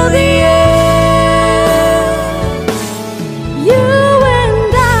 until the end. You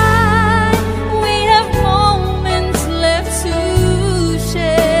and I, we have moments left to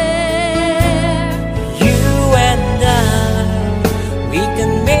share. You and I, we can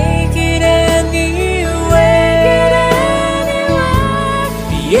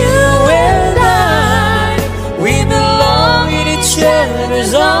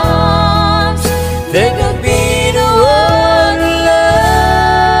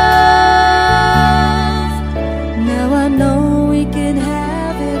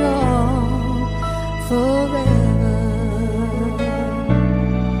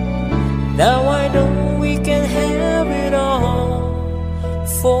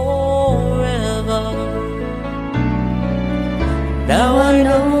forever. Now I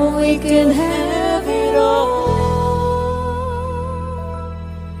know we can have it all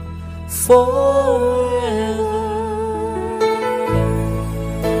forever.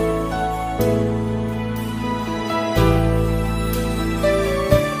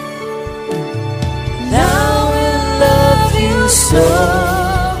 Now we'll love you so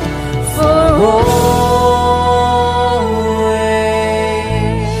for always.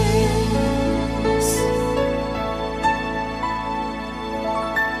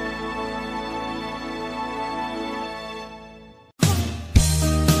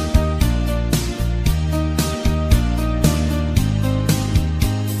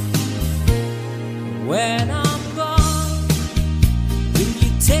 When I'm gone, will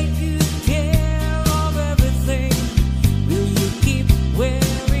you take good care of everything? Will you keep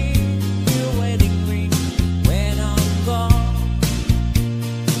wearing your wedding ring when I'm gone?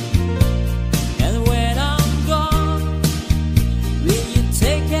 And when I'm gone, will you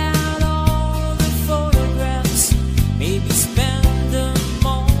take out all the photographs? Maybe spend a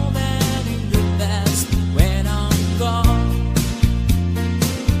moment in the past when I'm gone.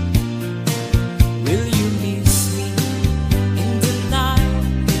 Will you miss me in the night?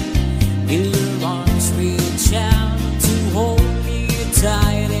 Will your arms reach out to hold me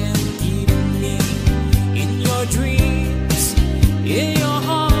tight and keep me in your dreams, in your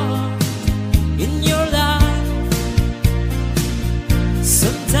heart, in your life?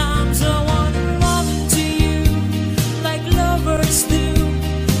 Sometimes I wanna run to you like lovers do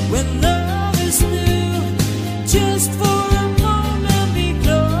when love is new, just for a moment be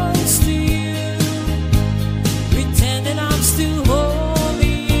close to you, pretending I'm still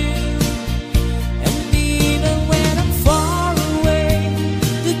holding you. And even when I'm far away,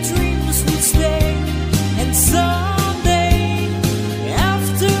 the dreams will stay. And someday,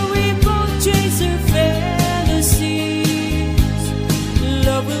 after we both chase our fantasies,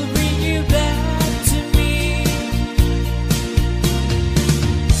 love will bring you back to me.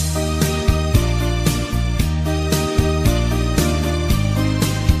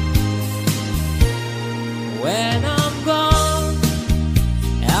 When I'm gone,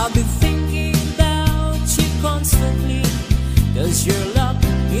 I'll be thinking about you constantly, 'cause you're locked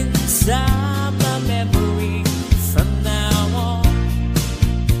inside my memory from now on.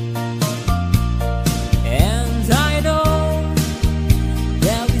 And I know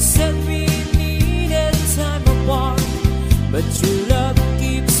that we said we needed time apart, but your love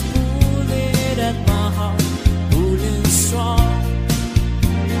keeps pulling at my heart, pulling strong.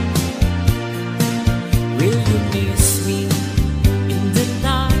 Will you miss me in the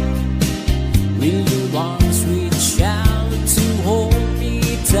night? Will your arms reach out to hold me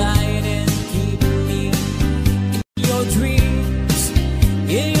tight and keep me in your dreams,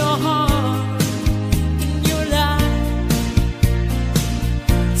 in your heart, in your life?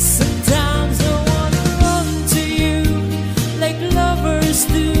 Sometimes I wanna run to you like lovers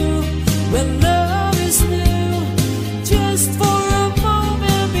do when love is new, just for a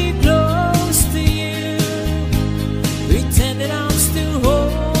moment be close to you, pretending I'm still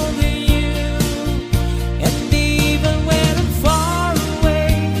holding you. And even when I'm far away,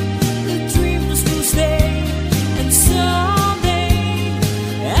 the dreams will stay. And someday,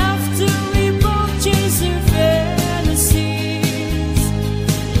 after we both chase our fantasies,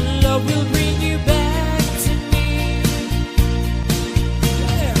 love will bring you back to me.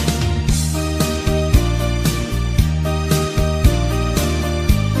 Yeah.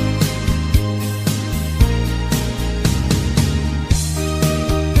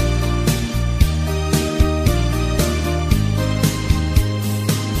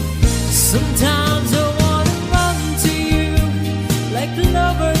 Sometimes I wanna run to you like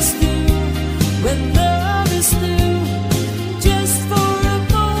lovers do when love is new, just for a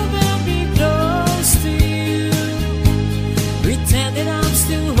moment be close to you, pretending I'm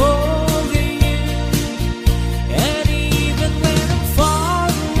still holding you. And even when I'm far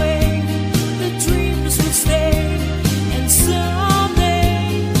away, the dreams will stay. And someday,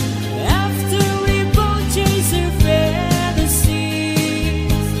 after we both chase our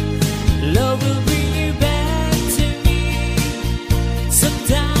fantasies, love will bring you back to me.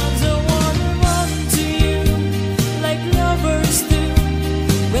 Sometimes I wanna run to you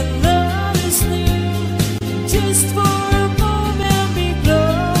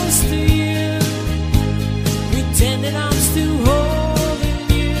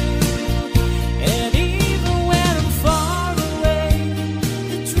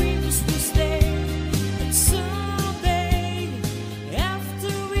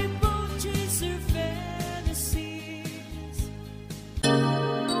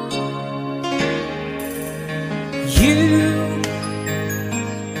you.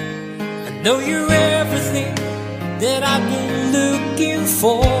 I know you're everything that I've been looking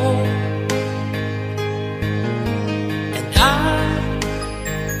for, and I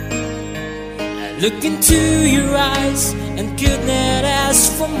look into your eyes and could not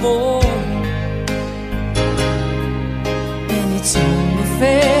ask for more. And it's only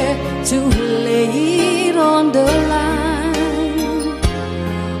fair to lay it on the line.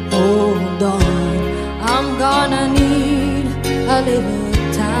 Hold on, I'm gonna need a little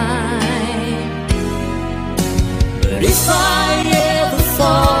time. But if I ever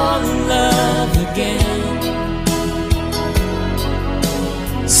fall in love again,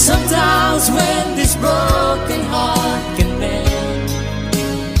 sometimes when this broken heart can mend,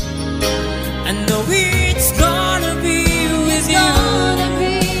 I know it's gonna be with you.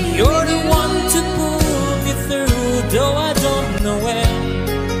 You're the one to pull me through, though I don't know when.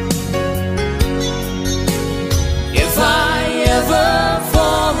 If I ever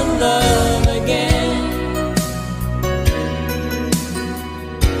fall in love again,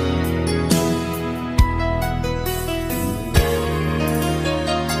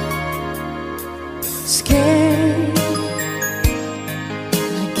 scared,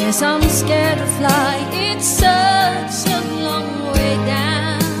 I guess I'm scared to fly. It's such a long way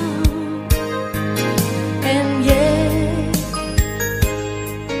down. And yeah,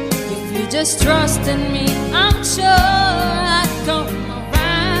 if you just trust in me, I'm sure I'd come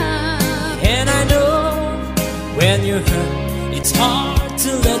around. and I know when you're hurt, it's hard to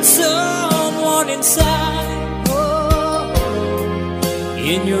let someone inside.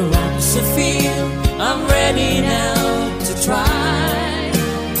 In your arms I feel I'm ready now to try.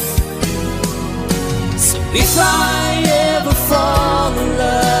 So if I ever fall in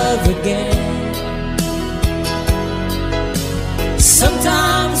love again,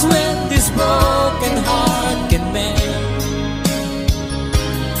 sometimes when this broken heart can mend,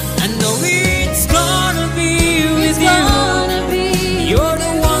 I know it's gonna be with you. You're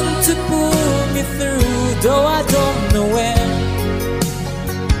the one to pull me through, though I don't know when.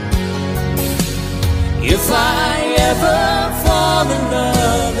 If I ever fall in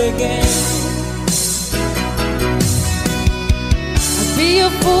love again, I'd be a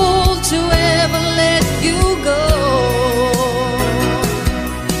fool to ever let you go.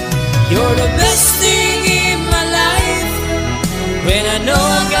 you're the best thing in my life, when I know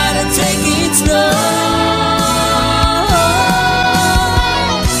I gotta take it slow.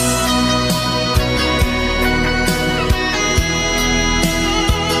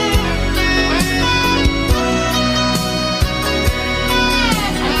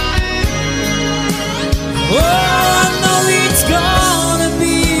 Oh, I know it's gonna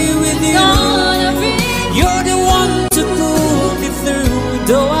be with you. You're the one to pull me through,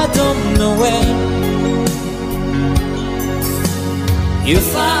 though I don't know when.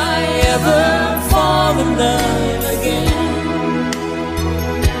 If I ever fall in love again,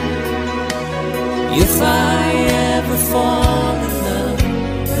 if I ever fall in love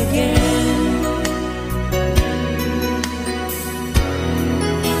again.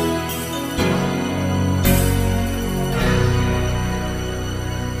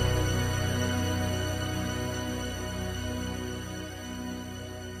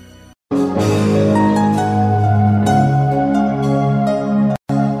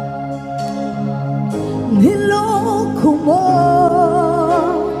 Niloko mo,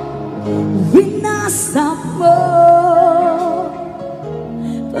 winasap mo,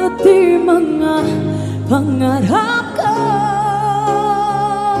 pati mga pangarap ko.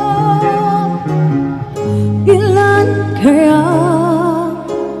 Ilan kaya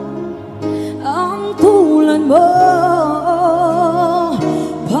ang tulad mo?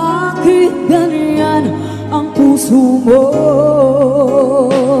 Bakit ganyan ang puso mo?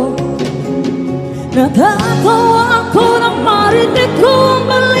 Natatawa ako nang marinig ko ang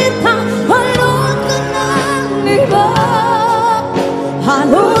balita, mayroon ka ng iba.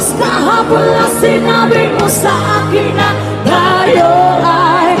 Halos kahapon lang sinabi mo sa akin na tayo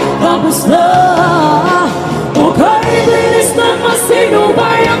ay tapos na. Okay, bilis naman, sino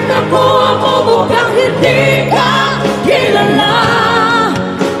ba yung nakuha mo mukhang hindi ka kilala?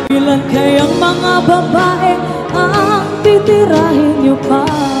 Ilan kayang mga babae ang titirahin niyo pa?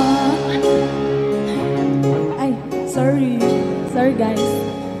 Sorry guys.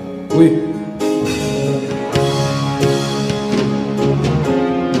 Uy.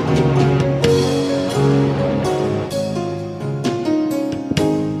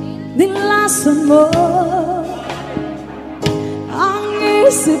 Nilasan mo ang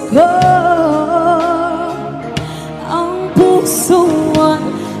isip ko, ang puso at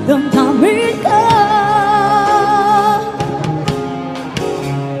damdamin ko.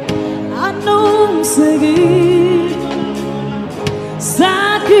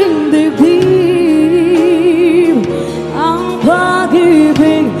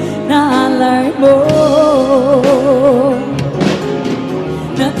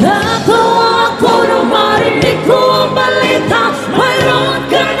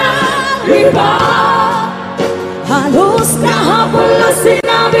 ba? Halos kahapon lang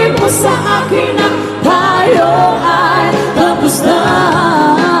sinabi mo sa akin na tayo ay tapos na.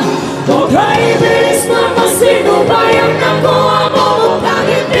 Okay, bilis naman, sino ba yung nakuha mo upang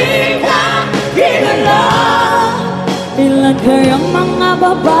hindi ka kilala? Ilan kayang mga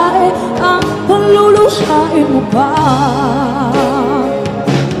babae ang paluluhain mo pa?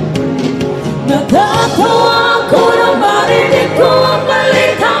 Natatawa ako na marinig ko ang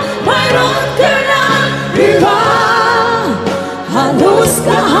balita, mayroon ka na iba. Halos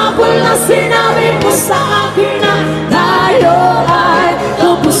kahapon lang sinabi mo sa akin na tayo ay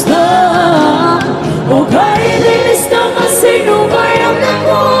tapos na. Okay, linis naman, sino ba yung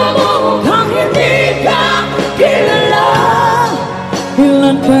nakuha mo upang hindi ka kilala?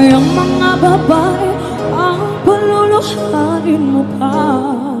 Ilan kayang mga babae ang paluluhain mo pa?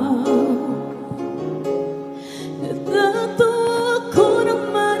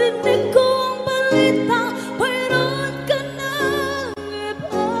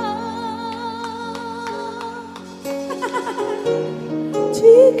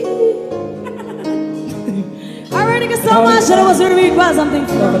 So much, and I was going to request something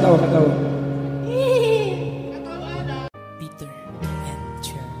for Peter and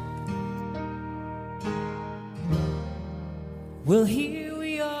Cher. Well, here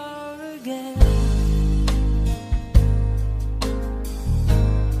we are again,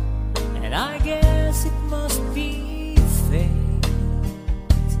 and I guess it must be fate.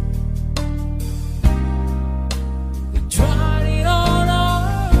 We tried it on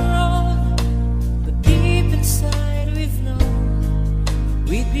our own, but deep inside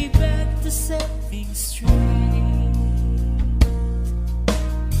we'd be back to set things straight.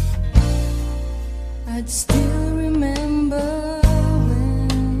 I'd still remember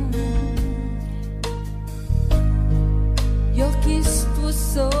when your kiss was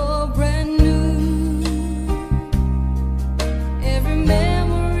so brand new. Every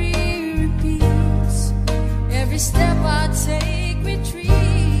memory repeats, every step I take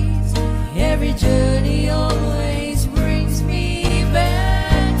retreats, every journey always brings me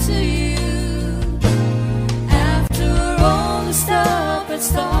back to you. After all the stop and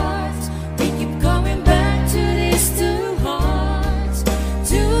starts, we keep coming back to these two hearts,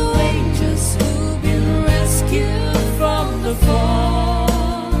 two angels who've been rescued from the fall.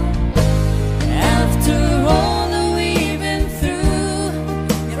 After all that we've been through,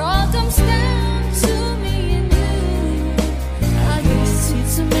 it all comes down to me and you. I guess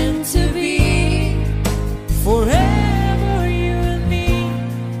it's meant to be forever, you and me.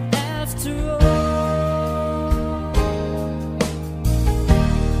 After all,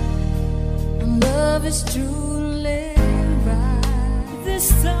 love is truly right. This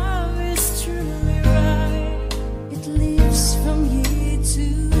time is truly right. It lives from year to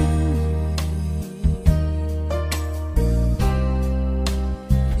year.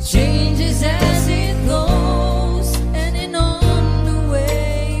 It changes as it goes, and in on the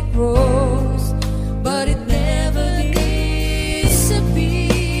way it grows, but it never disappears.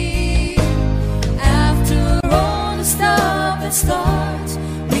 After all the stop and starts,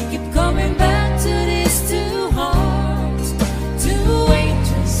 we keep coming back to these two hearts, two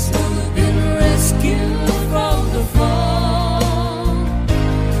angels who've been rescued from the fall.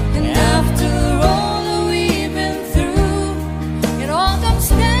 And after all that we've been through, it all comes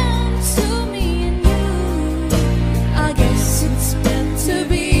down to me and you. I guess it's meant to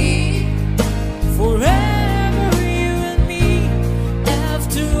be forever, you and me.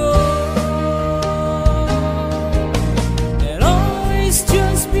 After all, and always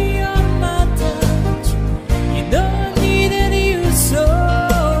just beyond my touch, you know I needed you so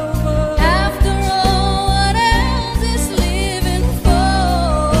much. After all, what else is living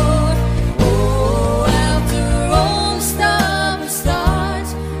for? Oh, after all the stop and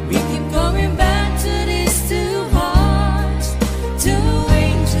starts, we keep coming back to these two hearts, two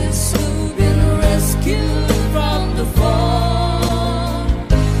angels who've been rescued from the fall.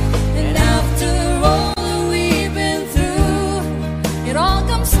 And after all that we've been through, it all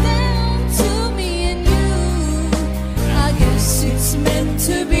comes down to me and you. I guess it's meant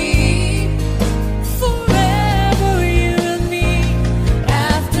to be forever, you and me.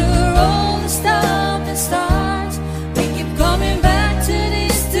 After all the stop and starts, we keep coming back to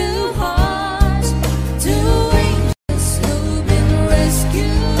these two hearts, two angels who've been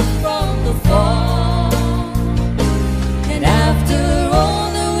rescued from the fall. And after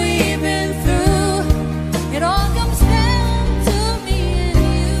all that we've been through, it all comes down to me and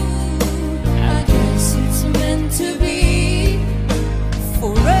you. I guess it's meant to be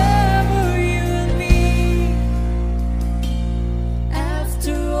forever.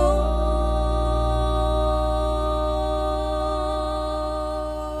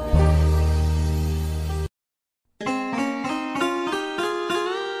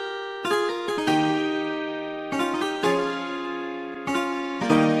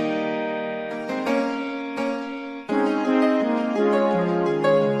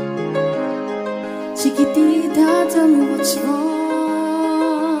 Chiquitita, tell me what's wrong.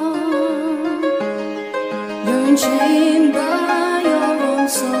 You're enchained by your own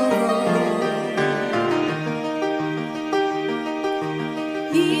sorrow.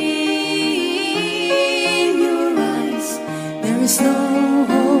 In your eyes, there is no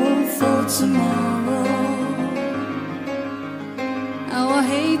hope for tomorrow. How I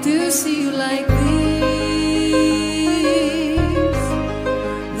hate to see you like this.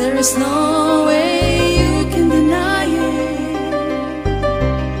 There is no way you can deny it.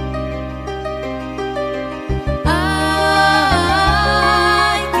 I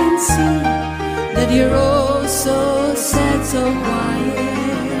can see that you're oh so sad, so quiet.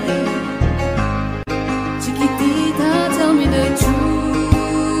 Chiquitita, tell me the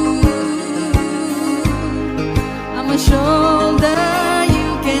truth. I'm a shoulder you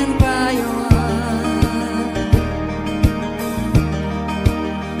can cry on.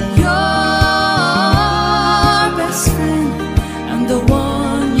 Your best friend, I'm the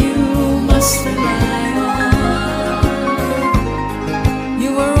one you must rely on.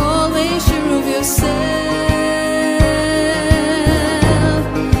 You were always sure of yourself.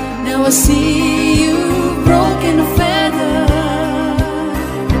 Now I see you've broken a feather.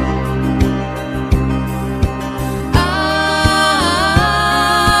 I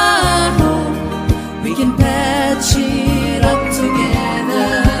hope we can patch it up together.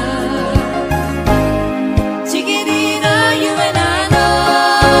 Chiquitita, you and I know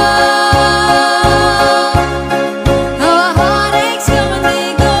how our heartaches come and they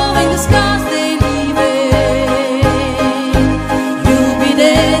go, and the scars they leave it. You'll be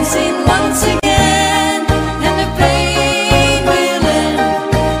dancing once again, and the pain will end.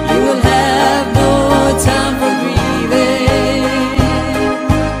 You will have no time for grieving.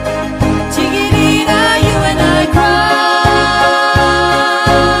 Chiquitita, you and I cry,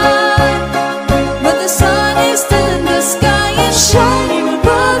 but the sun is still in the sky and shining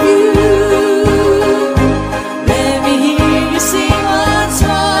above you. Let me hear you sing once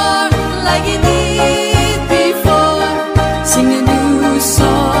more, like you did before. Sing a new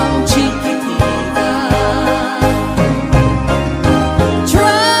song, Chiquitita.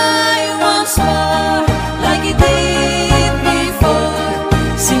 Try once more, like you did before.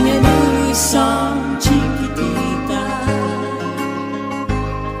 Sing a new song, Chiquitita.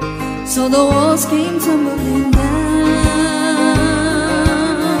 So the walls came tumbling down,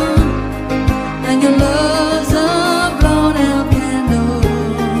 and your love's a blown out candle.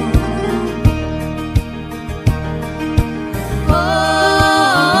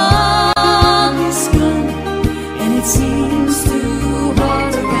 All is gone, and it seems too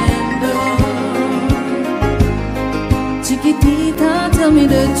hard to handle. Chiquitita, tell me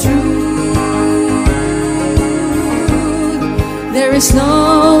the truth. There is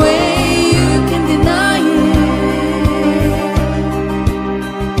no way you can deny it.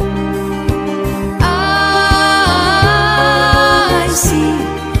 I see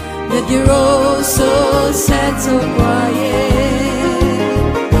that you're oh so sad, so quiet.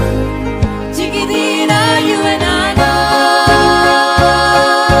 Chiquitita, you and I know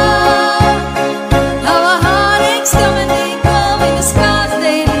how our heartaches come and they go, and the scars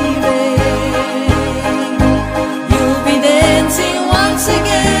they leave it. You'll be dancing once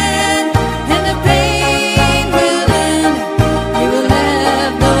again, and the pain will end. You will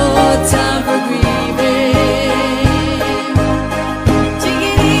have no time for grieving.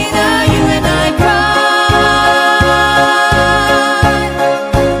 Chiquitita, you and I cry,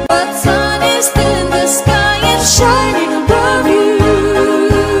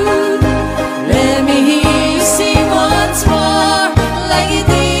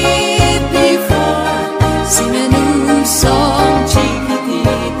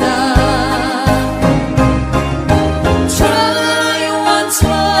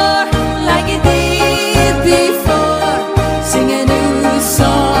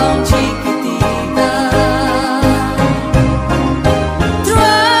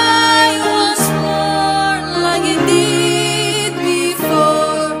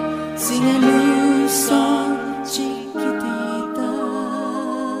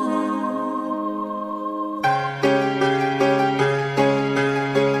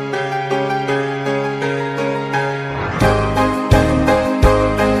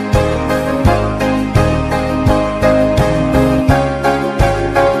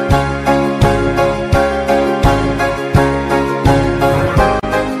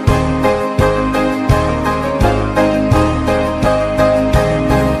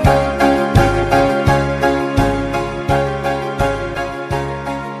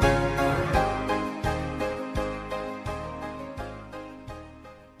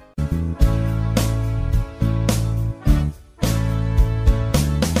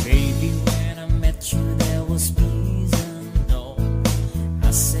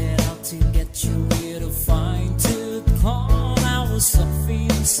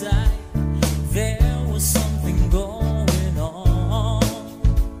 inside there was something going on.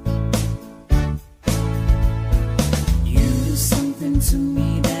 You do something to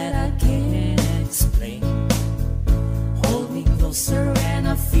me that I can't explain. Hold me closer and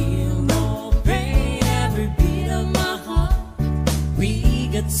I feel no pain. Every beat of my heart, we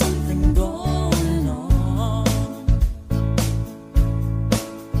got something going on.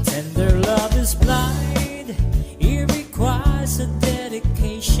 Tender love is blind, it requires a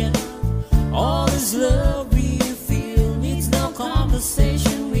dedication. All this love we feel needs no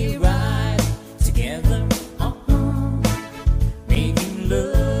conversation. We ride together, making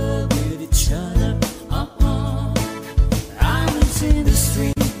love with each other. Islands in the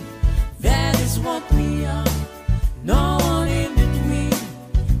stream, that is what we are. No one in between.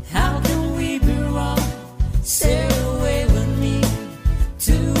 How can we be wrong? Sail away with me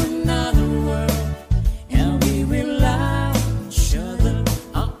to another world, and we rely on each other.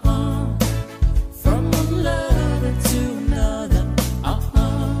 From one lover to another. I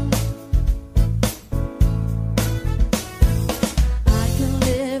can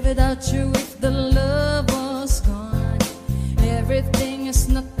live without you if the love was gone. Everything is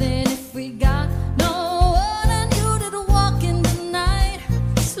nothing if we got no one. And you did walk in the night,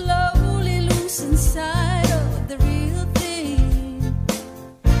 slowly losing sight of the real thing.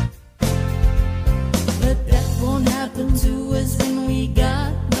 But that won't happen to us when we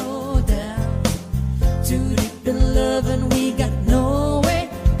got no doubt. Too deep in love and we got no way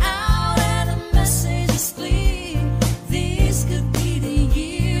out. And the message is clear, this could be the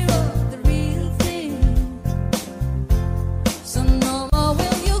year of the real thing. So no more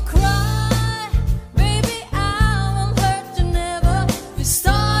will you cry, baby, I will hurt you never. We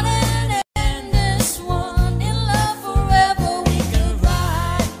started and end this one in love forever. We can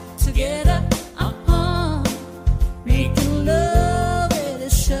ride together, making love with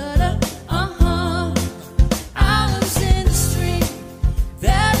each other. Islands in the stream,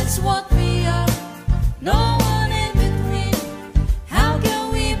 that is what we are. No one in between. How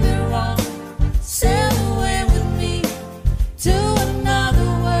can we be wrong? Sail away with me to another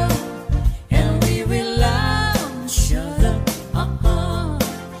world, and we rely on each other.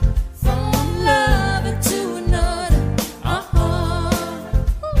 From one lover to another.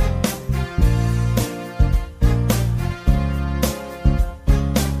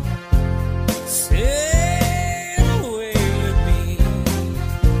 Sail away with me.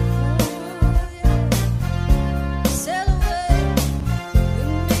 Sail away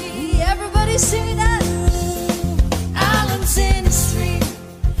with me. Everybody sing that. Islands in the stream,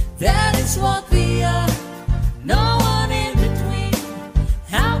 that is what we are. No one in between.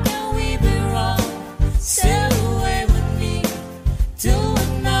 How can we be wrong? Sail away with me to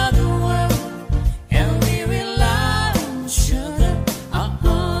another world, and we rely on each other.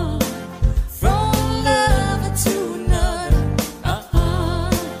 From one lover to another.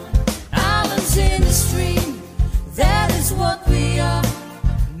 Islands in the stream, that is what we are.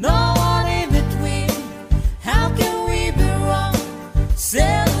 No one in between. How can we be wrong?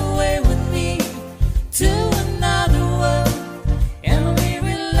 Sail away with me to another world, and we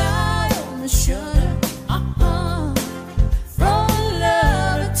rely on each other. From one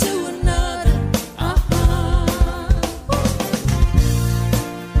lover to another.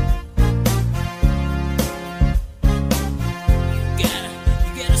 You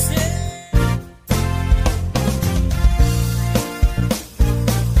gotta say.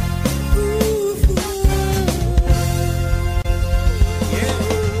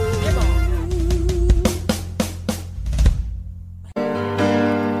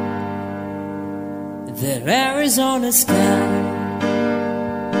 The Arizona sky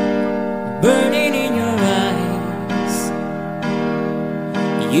burning in your eyes.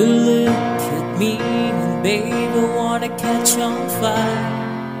 You look at me and baby wanna catch on fire.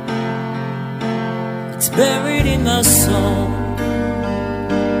 It's buried in my soul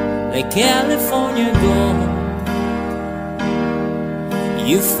like California gold.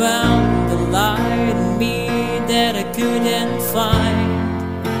 You found the light in me that I couldn't find.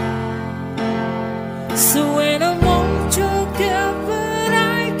 So when I want your girl, but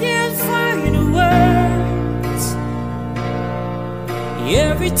I can't find the words.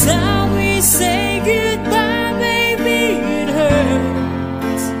 Every time we say goodbye, baby, it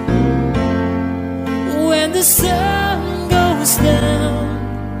hurts. When the sun goes down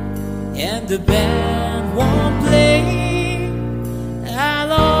and the band won't play,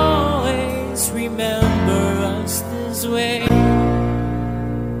 I'll always remember us this way.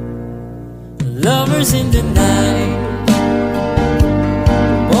 Lovers in the night,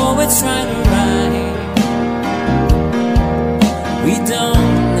 always trying to ride. We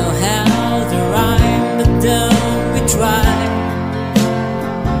don't try.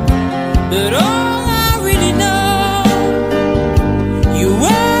 But all I really know, you're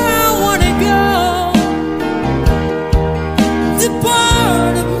where I wanna go. The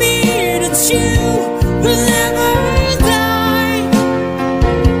part of me that you will never die.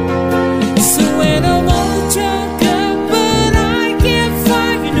 So when I won't choke up, but I can't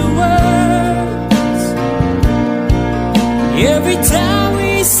find the words. Every time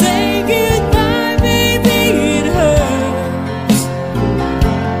we say goodbye, baby, it hurts.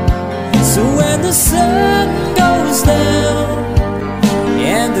 So when the sun goes down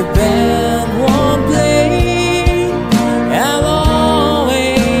and the band won't play, I'll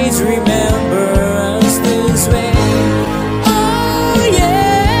always remember us this way. Oh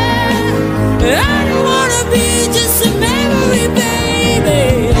yeah, I don't wanna be just a memory,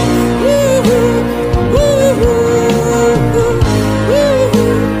 baby. Ooh, ooh,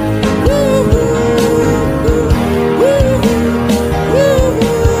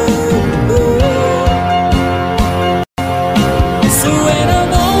 so when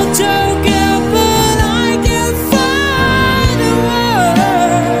I'm all choked up, but I can't find the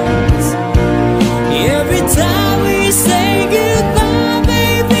words. Every time we say goodbye,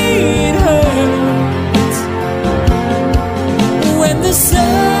 baby, it hurts. When the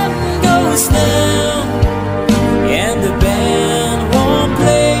sun goes down and the band won't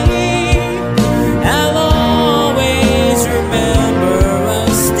play, I'll always remember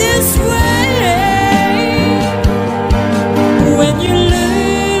us this way. When you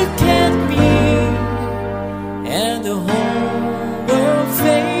look at me and the whole world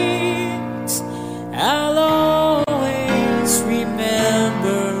fades, I'll always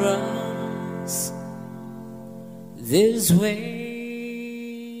remember us this way.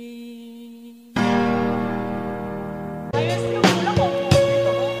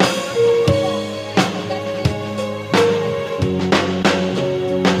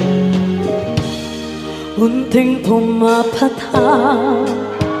 Unting pumapatah,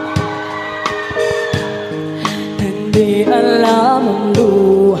 hindi alam ang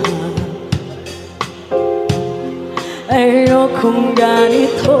luha. Ayokong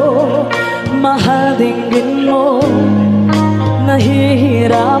ganito, mahal dinggin mo,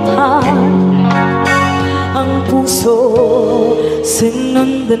 nahihirapan ang puso,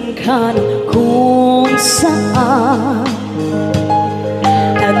 sinundan ka na kung saan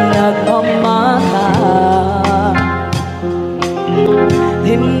at nagmamahal.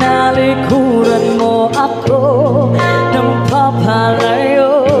 Hinalikuran mo ako ng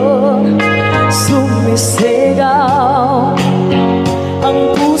papalayo, sumisigaw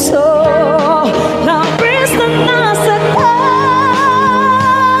ang puso, labis na nasaktan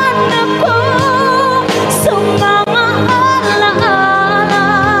ako sa mga alaala.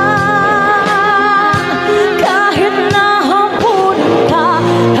 Kahit nahampunan ka,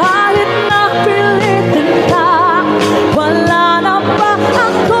 kahit napilitan ka, wala na ba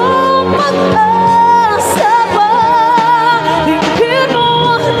akong mag-asa pa? Tingin mo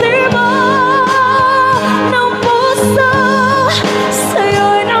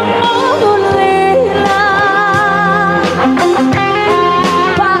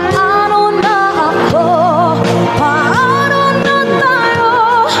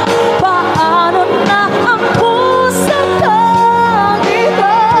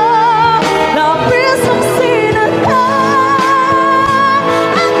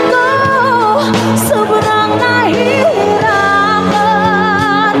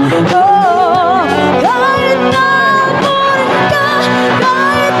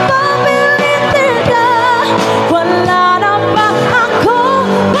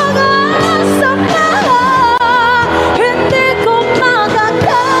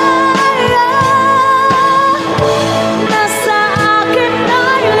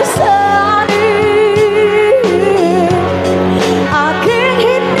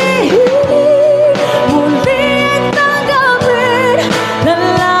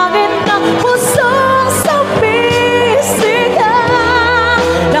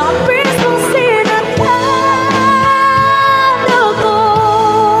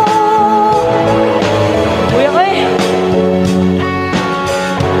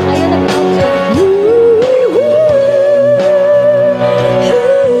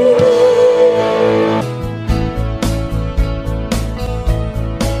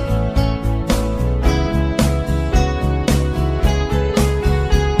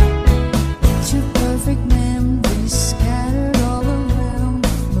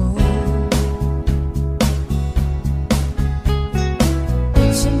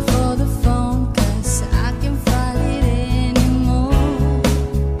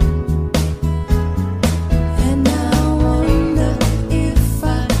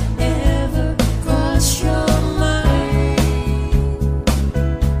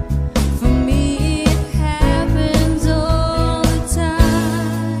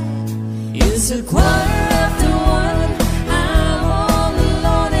It's a quarter after one. I'm all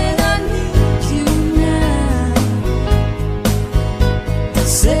alone and I need you now.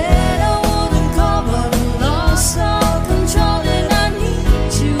 Said I wouldn't call, but I lost all control and I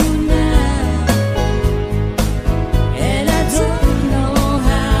need you now. And I don't know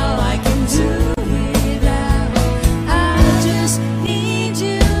how I can do without. I just need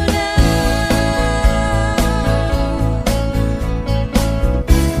you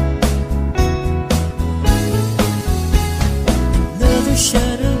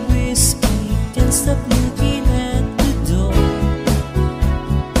shot of whiskey, can't stop looking at the door.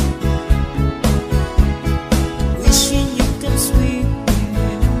 Wishing you can sweep me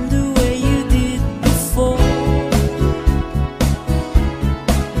the way you did before.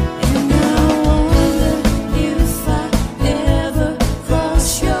 And I wonder if I ever cross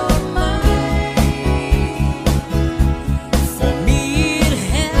your mind. For me it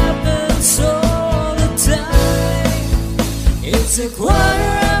happens all the time. It's a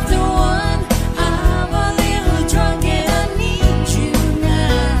quarter after one. I'm a little drunk and I need you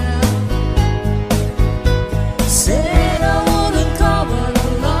now. Said I wouldn't call, but I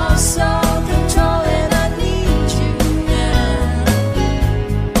lost all control and I need you now.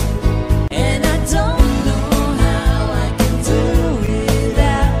 And I don't know how I can do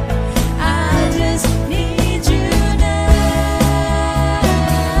without. I just need you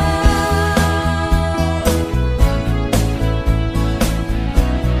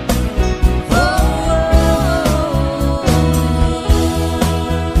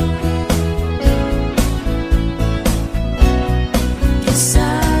Guess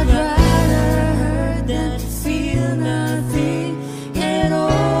I'd rather hurt than feel nothing at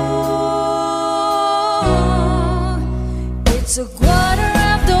all. It's a quarter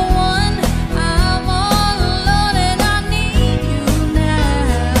after one. I'm all alone and I need you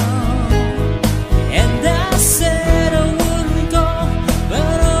now. And I said I wouldn't go,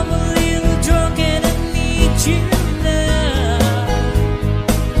 but I'm a little drunk and I need you now.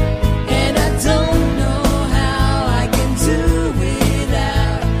 And I don't know how I can do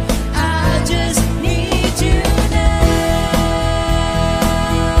without. I just need you now.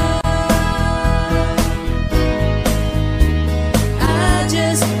 I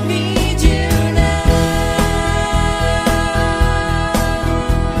just need you now.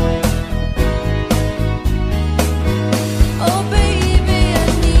 Oh baby, I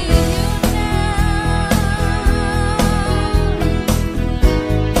need you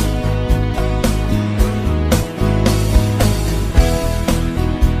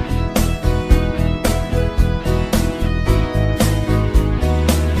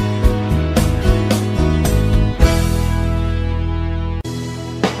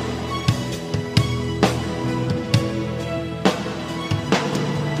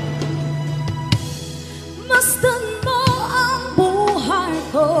Masdan mo ang buhay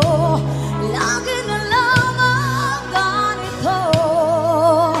ko, lagi na lang ang ganito.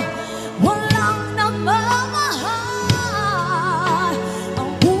 Walang namamahal,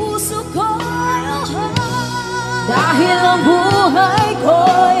 ang puso ko'y dahil ang buhay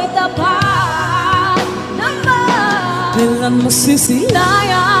ko'y tapat naman. Kailan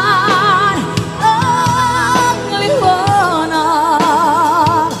masisilayan ang liwanag?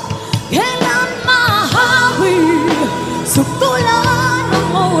 Kailan mahawi sukulan ang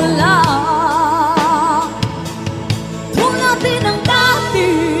mawala? Tulad din ng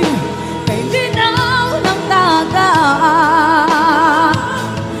dati kay linaw ng dagat.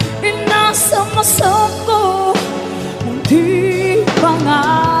 Inasa masok ko munti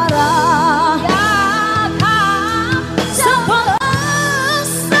pangarap. Yakap sa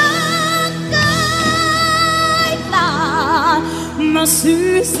pag-asang kailan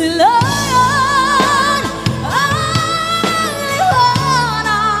masisilayan ang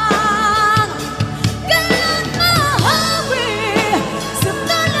liwanag. Kailan mahawi sa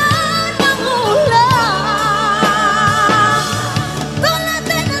talan ng ulan? Tulad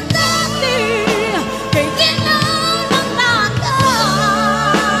din ng dati kay ginaw ng dagat.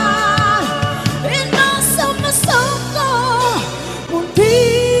 Inasa masok ko munti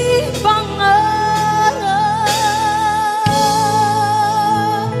pangarap.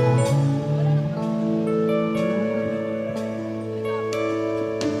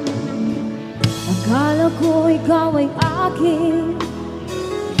 Akala ko ikaw ay akin,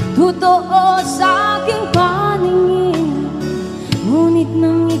 totoo sa aking paningin. Ngunit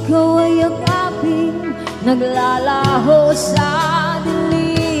nang ikaw ay agapin, naglalaho sa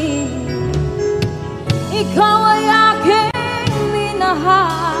dilim. Ikaw ay aking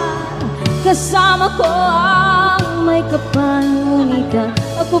minahal, kasama ko ang may kapal. Ngunit ang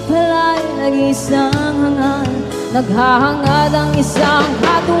ko pala'y nag-isang hangal, naghahangad ang isang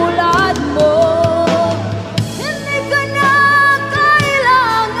katulad mo. Hindi ka na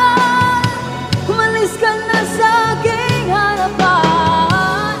kailangan, umalis ka na sa aking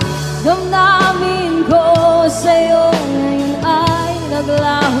harapan. Damdamin ko sa'yo ngayon ay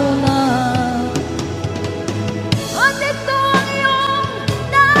naglaho na. At ito ang iyong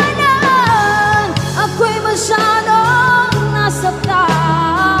daanan, ako'y masyadong nasaktan.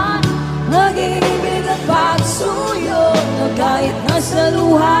 Nag-ibig at pagsuyo na kahit nasa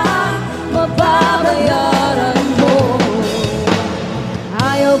luha, mababayaran mo.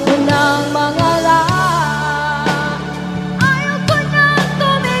 Ayaw ko ng mga ayaw ko ng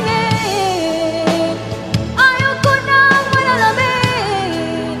tumingin, ayaw ko ng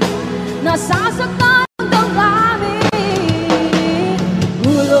malalamig, nasasaktan ang damdamin.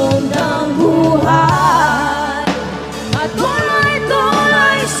 Ulong ng buhay at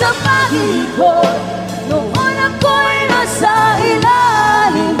tuloy-tuloy sa pag-ikot. Noon ako'y nasa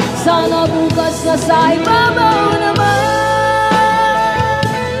ilalim, sana bukas na sa ibabaw naman.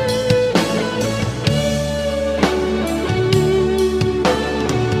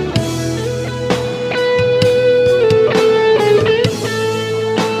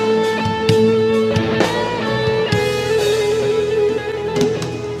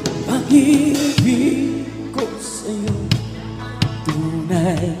 Pag-ibig ko sa'yo,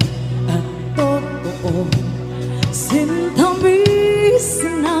 tunay at totoo. Sintamis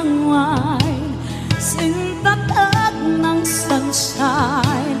ng wine, sintatag ng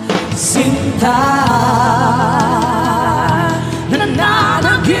sunshine. Sinta na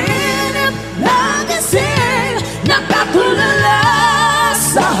nananaginip na gising, nakatulala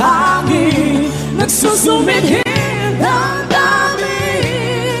sa hangin, nagsusumihid ang dami.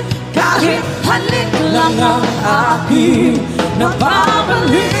 Kahit halik lang ang aking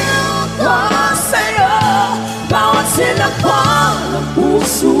napapaliw ko sa'yo, bawat silakbol ng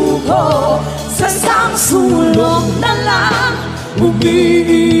puso ko sa isang sulong na lang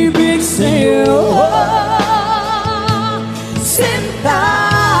umiibig sa'yo. Sinta,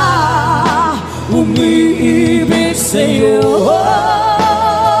 umiibig sa'yo.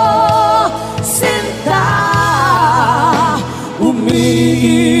 Sinta,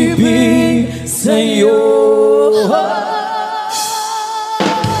 umiibig sa'yo.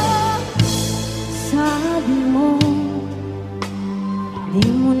 Sabi mo, di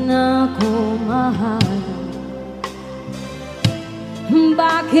mo na ako mahal.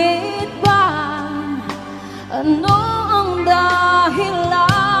 Bakit ba? Ano ang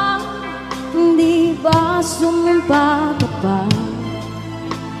dahilan? Di ba sumumpa ka pa?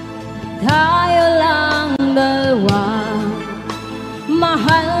 Tayo lang dalawa,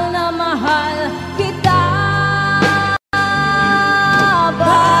 mahal na mahal kita.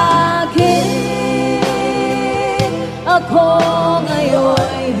 Bakit ako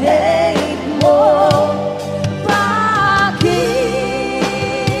ngayon'y hate mo? Bakit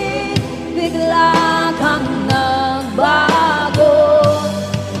bigla kang nagbago?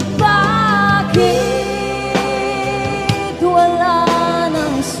 Bakit wala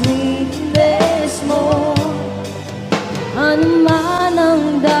ng sweetness mo? Ano man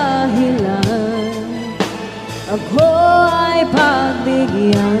ang dahilan, ako ay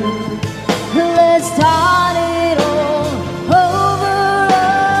pagbigyan. Let's start it all over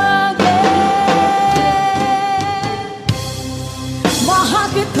again. Mahal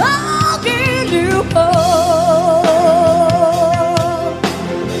kita, giliw ko.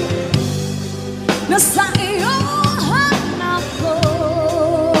 Nasa iyong hanap ko.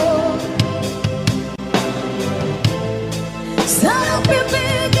 Sarap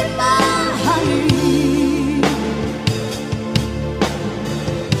ibigin, mahalin.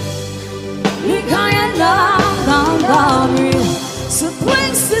 Ligaya lang ang dami sa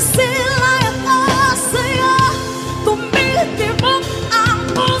tuwing sisilay at asaya. Tumitibok ang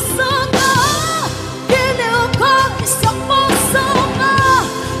puso ko. Giliw ko, isang puso mo.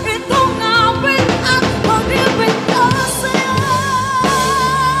 Itong awit at pag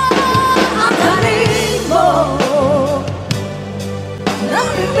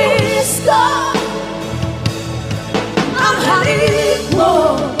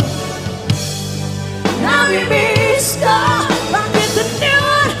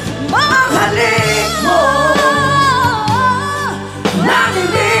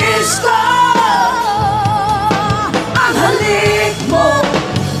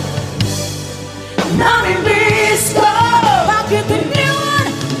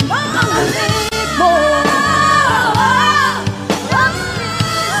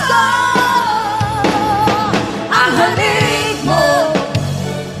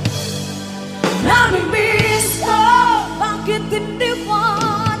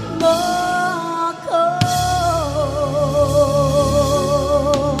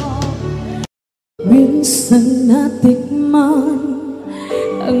natikman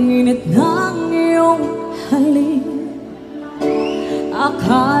ang init ng iyong halik.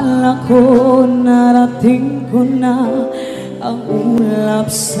 Akala ko narating ko na ang ulap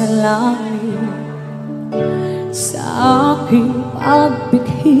sa langit. Sa aking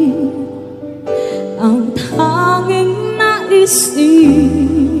pagbighi ang tanging naisip,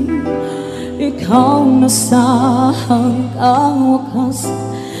 ikaw na sa hanggang wakas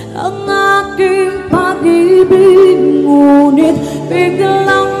ang aking pag-ibig. Ngunit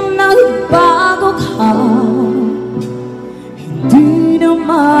biglang nagbago ka, hindi na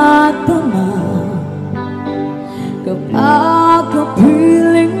matama kapag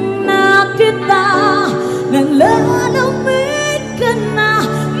kapiling na kita. Nalalamig ka na,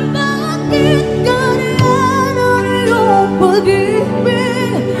 bakit ganyan ang iyong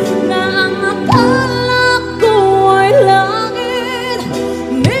pag-ibig na ang akala ko ay langit?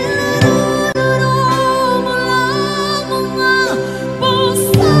 Nilalaro mo lang mga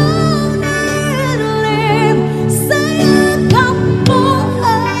pusang nilim, sa yakap mo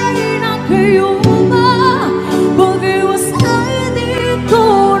ay nakayuma. Pag-iwas ay di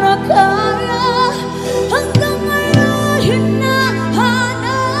ko na kaya, hanggang ngayon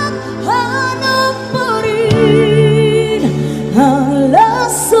hinahanap pa rin ang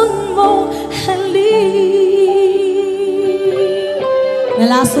lason mo halik.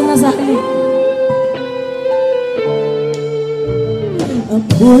 Nalason na sa halik.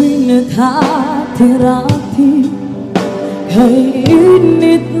 Ako'y naghati-rati kay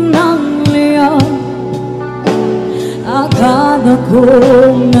init ng liyan. Akala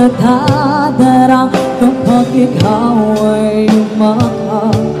kong natadarang kapag ikaw ay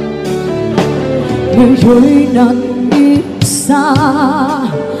umakap. Ngayon nag-isa,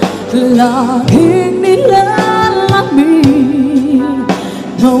 laging nilalamig.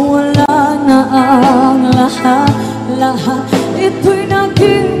 Nawala na ang lahat, ito'y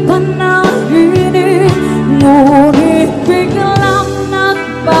naging panaginip. Ngunit biglang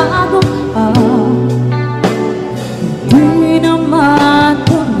nagbago ka, di na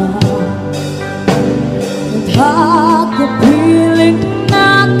matama at kapiling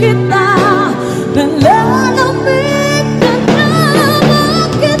na kita. Nalalamig ka na,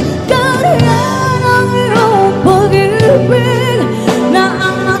 bakit ganyan ang iyong pag-ibig na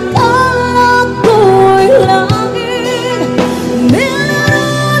ang akala ko ay langit?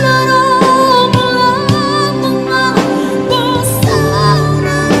 Nilalaro mo lang mga pusang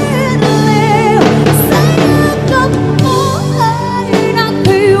nilim, sa yakap mo ay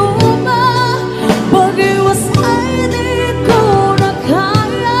nakayuma. Pag-iwas ay di ko na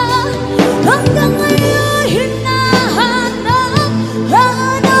kaya, hanggang ngayon hinahanap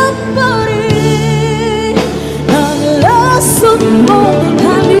pa rin ang lason mo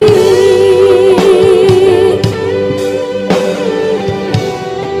halik.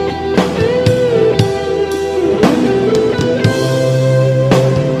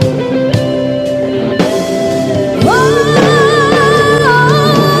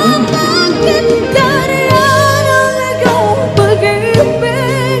 Bakit ganyan ang iyong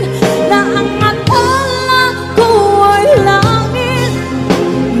pag-ibig na ang akala ko ay langit?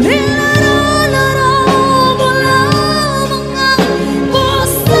 Nilalaro mo lang mga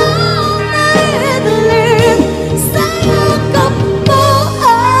pusang nilim, sa yakap mo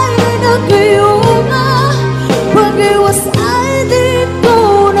ay nagayuma. Pag-iwas ay di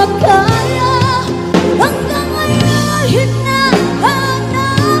ko na kaya, hanggang ngayon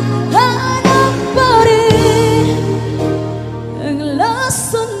hinahanap pa rin ang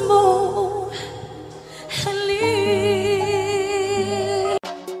lason mo halik.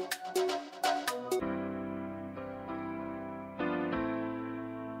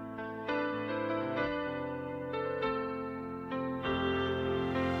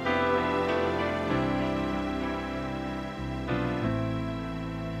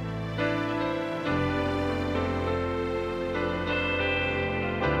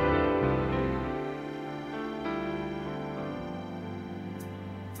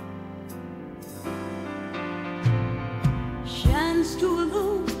 Shines to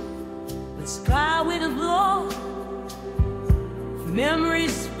illume the sky with a glow.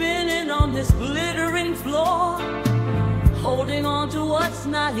 Memories spinning on this glittering floor, holding on to what's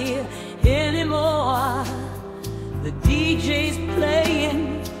not here anymore. The DJ's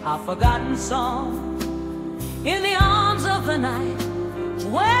playing our forgotten song in the arms of the night.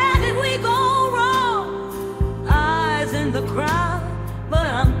 Where did we go wrong? Eyes in the crowd, but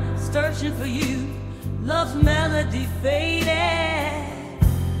I'm searching for you. Love's melody faded,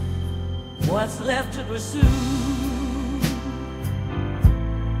 what's left to pursue?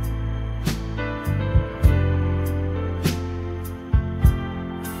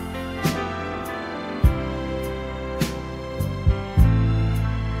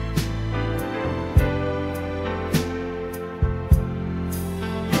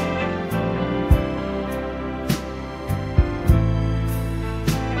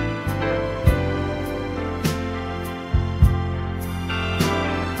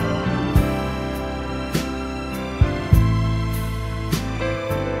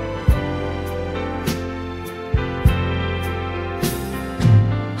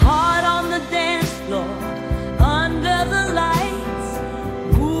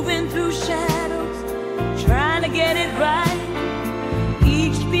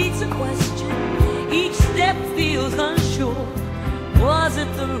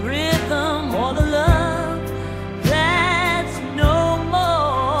 the rhythm or the love that's no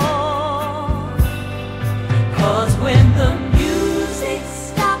more. 'Cause when the music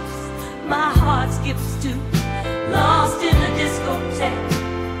stops, my heart skips too, lost in a discotheque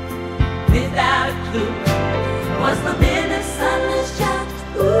without a clue. Was the midnight sunless shot?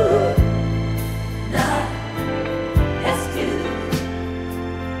 Ooh, the rescue.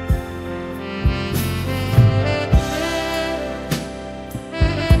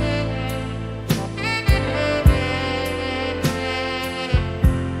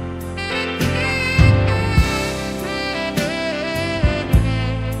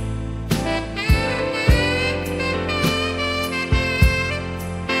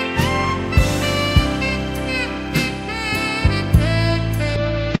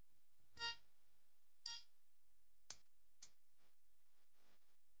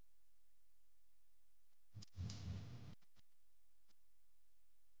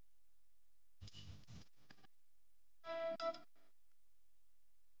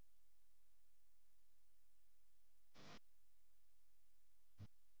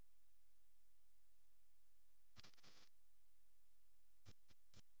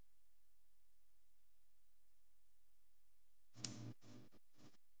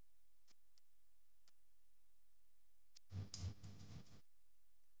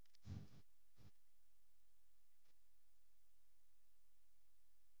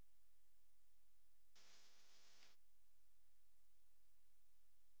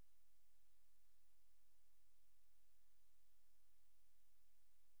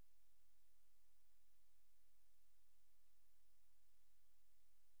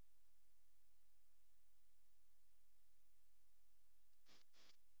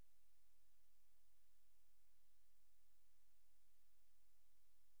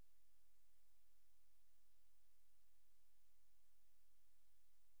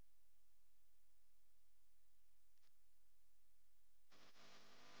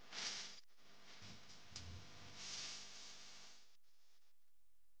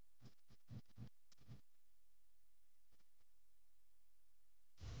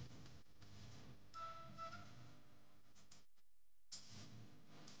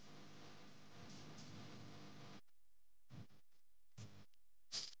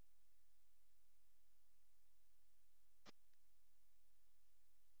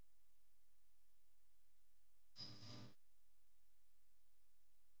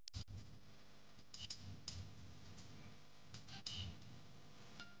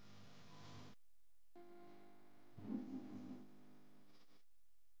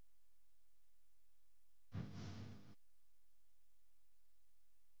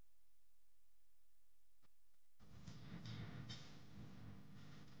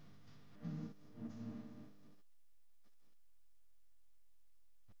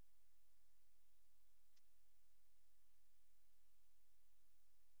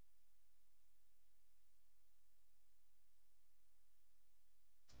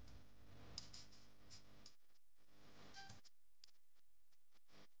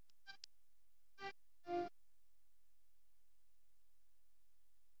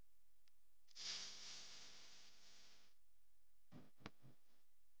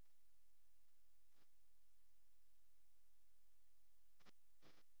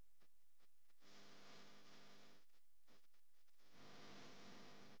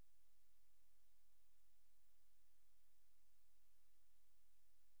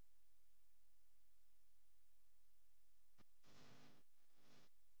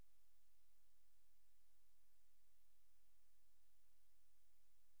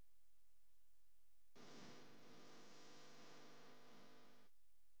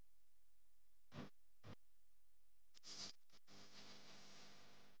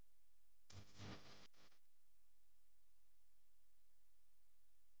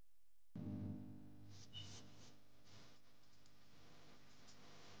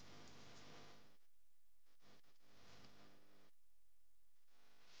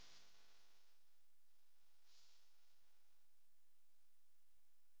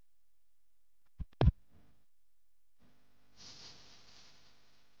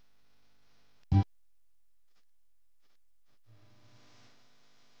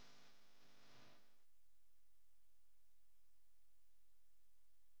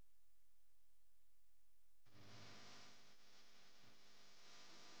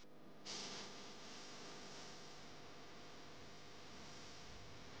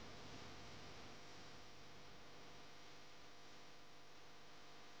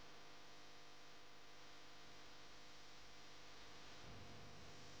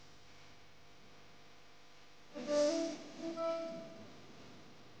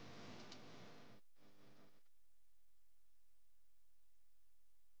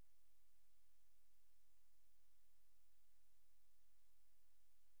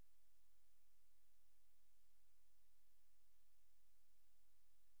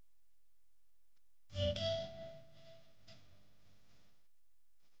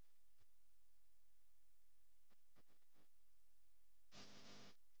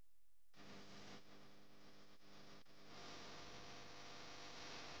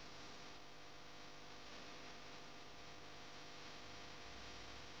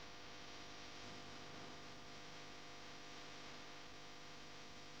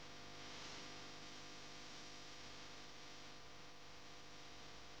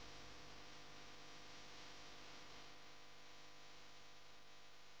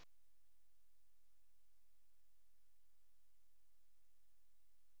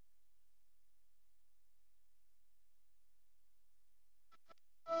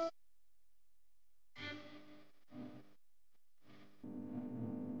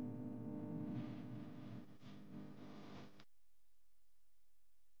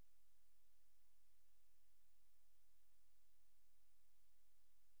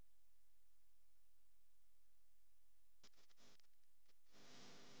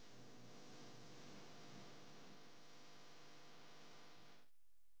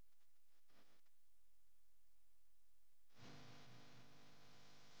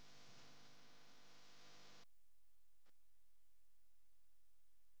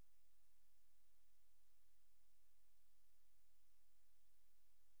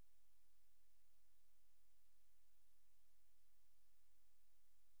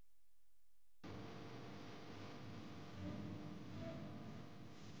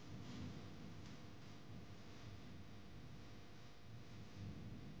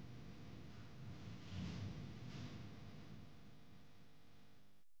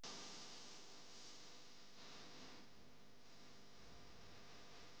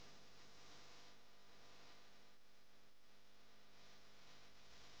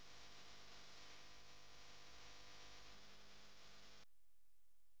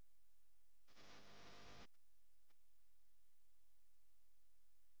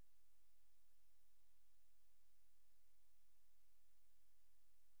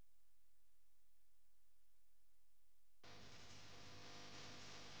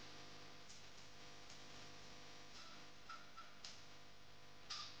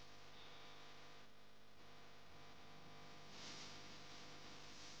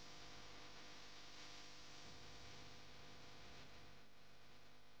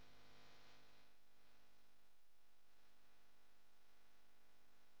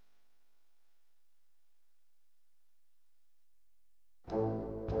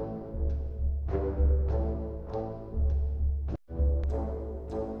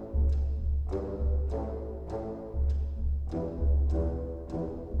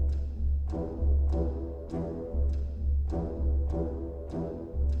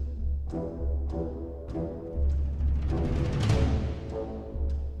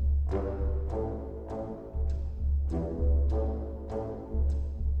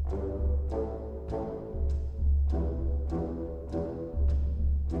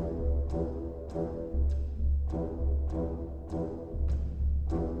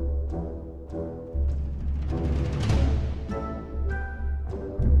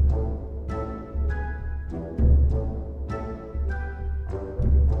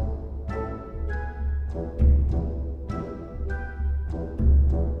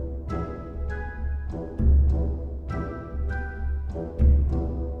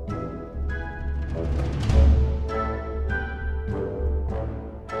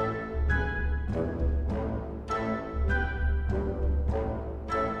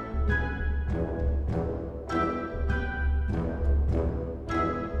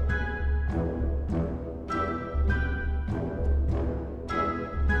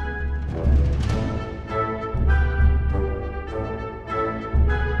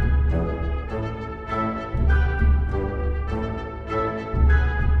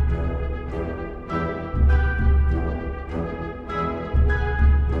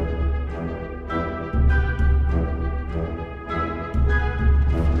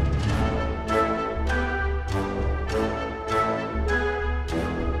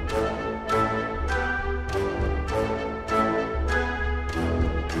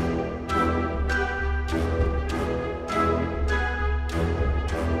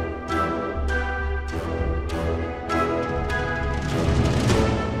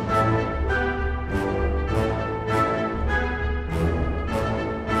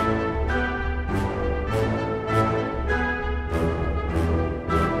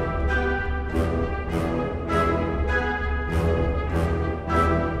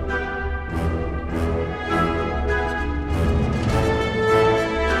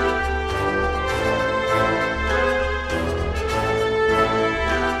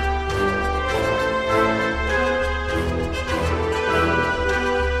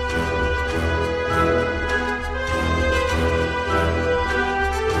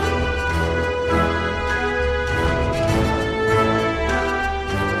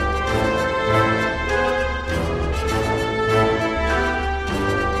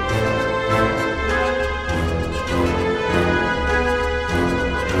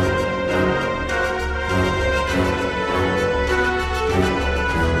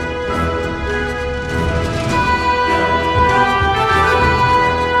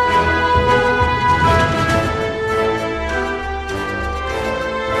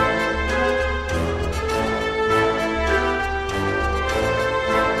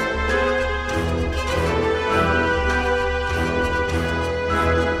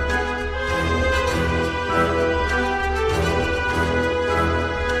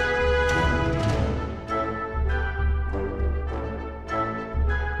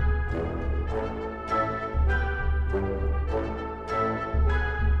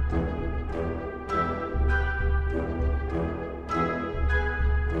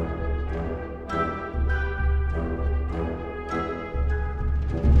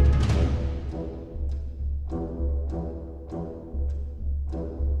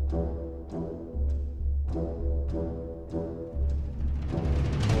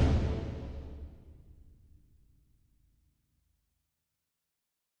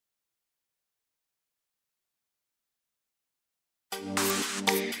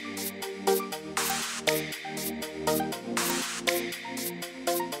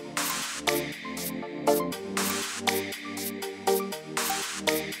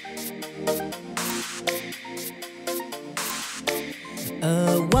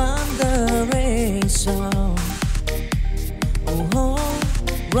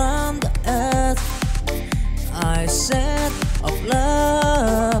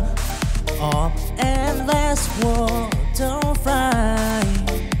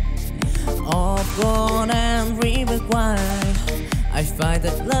 find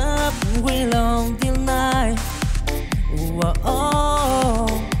that love will long till night. Whoa,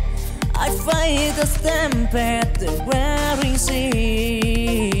 I fight the stampede, the wearing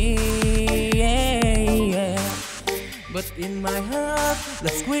sea. But in my heart, the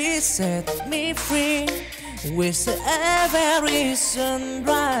squeeze set me free. With every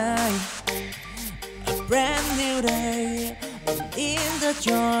sunrise, a brand new day in the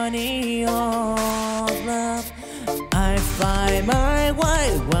journey of love. I find my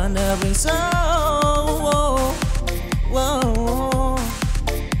way wandering so.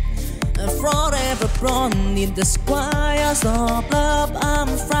 Forever born in the squires of love. I'm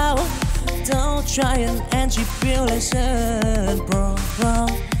proud. Don't try and tribulation, bro.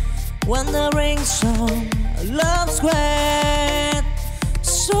 Wandering song, love squared.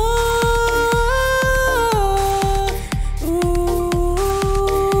 So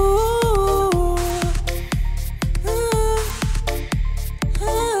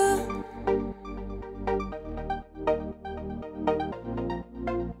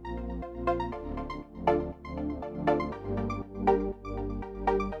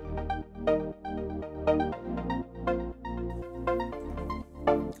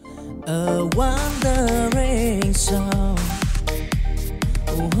a wandering song,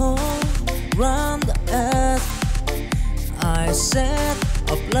 round the earth. I said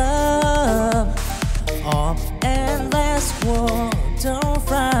of love, of endless water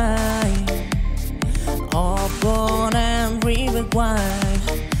fry, of born and river wide.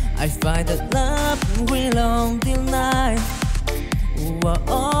 I find that love will long till night.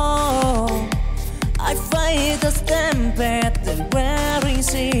 Whoa, I fight the stampede, the wearing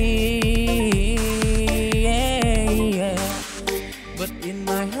sea. But in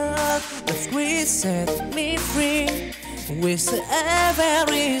my heart, the squeeze set me free. With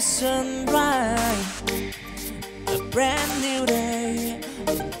every sunrise, a brand new day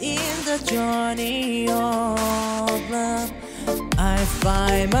in the journey of love. I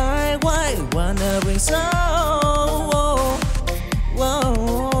find my way wandering so.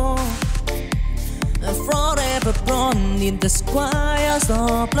 Forever born in the squires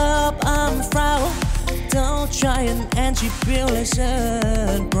of love. I'm proud. Don't try and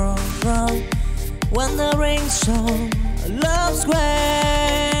tribulation, bro. Wandering song, love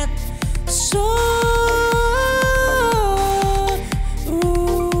squared. So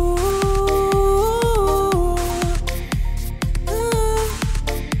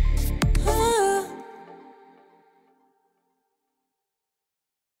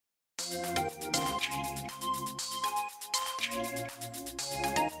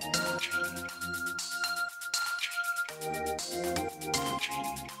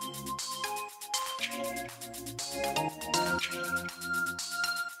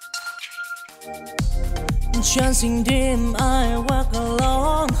chancing dim, I walk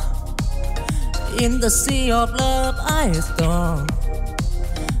along. In the sea of love I storm.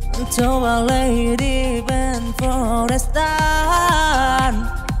 Until a lady went for a stand.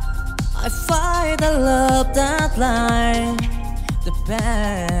 I find the love that lies the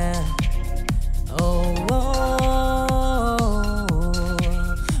path.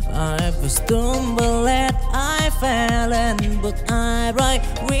 I stumbled and I fell, and but I right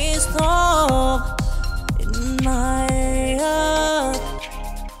with hope in my heart.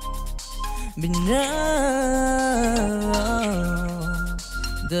 Beneath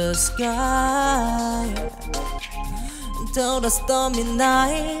the sky, till the stormy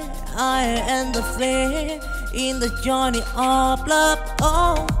night, I am the flame in the journey of love.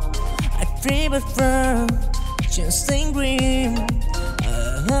 Oh, I dream firm, chasing green.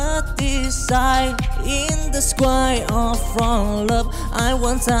 Desire in the sky of from love. I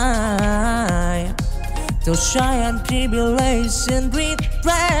want time to shine and tribulation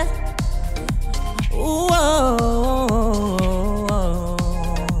regret.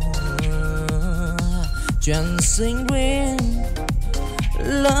 Dancing green,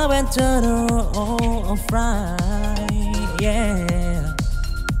 love and turtle all right, yeah.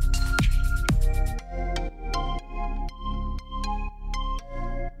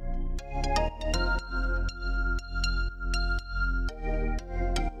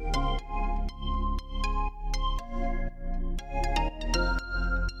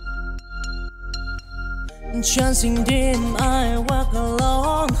 Chancing dim, I walk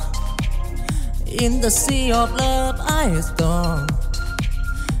along. In the sea of love I storm.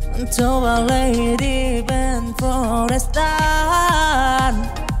 Until a lady went for a stand.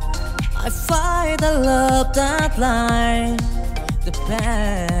 I find the love that lies the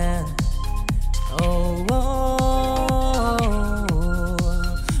path.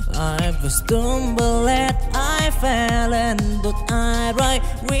 I've stumbled and I fell and but I write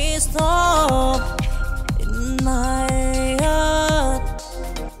wisdom in my heart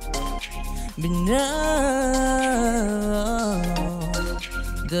beneath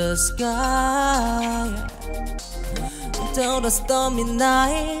the sky. Till the stormy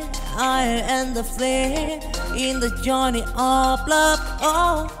night, I and the flame in the journey of love.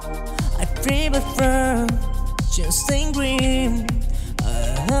 Oh, I prefer chasing dream.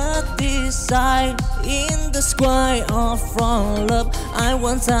 I heard this sight in the sky of from love. I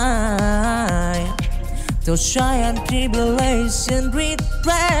want time to shy and tribulation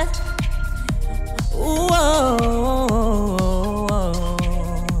regret.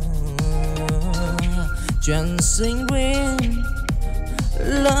 Chasing dream,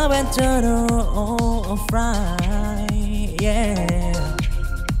 love and turtle of right, yeah.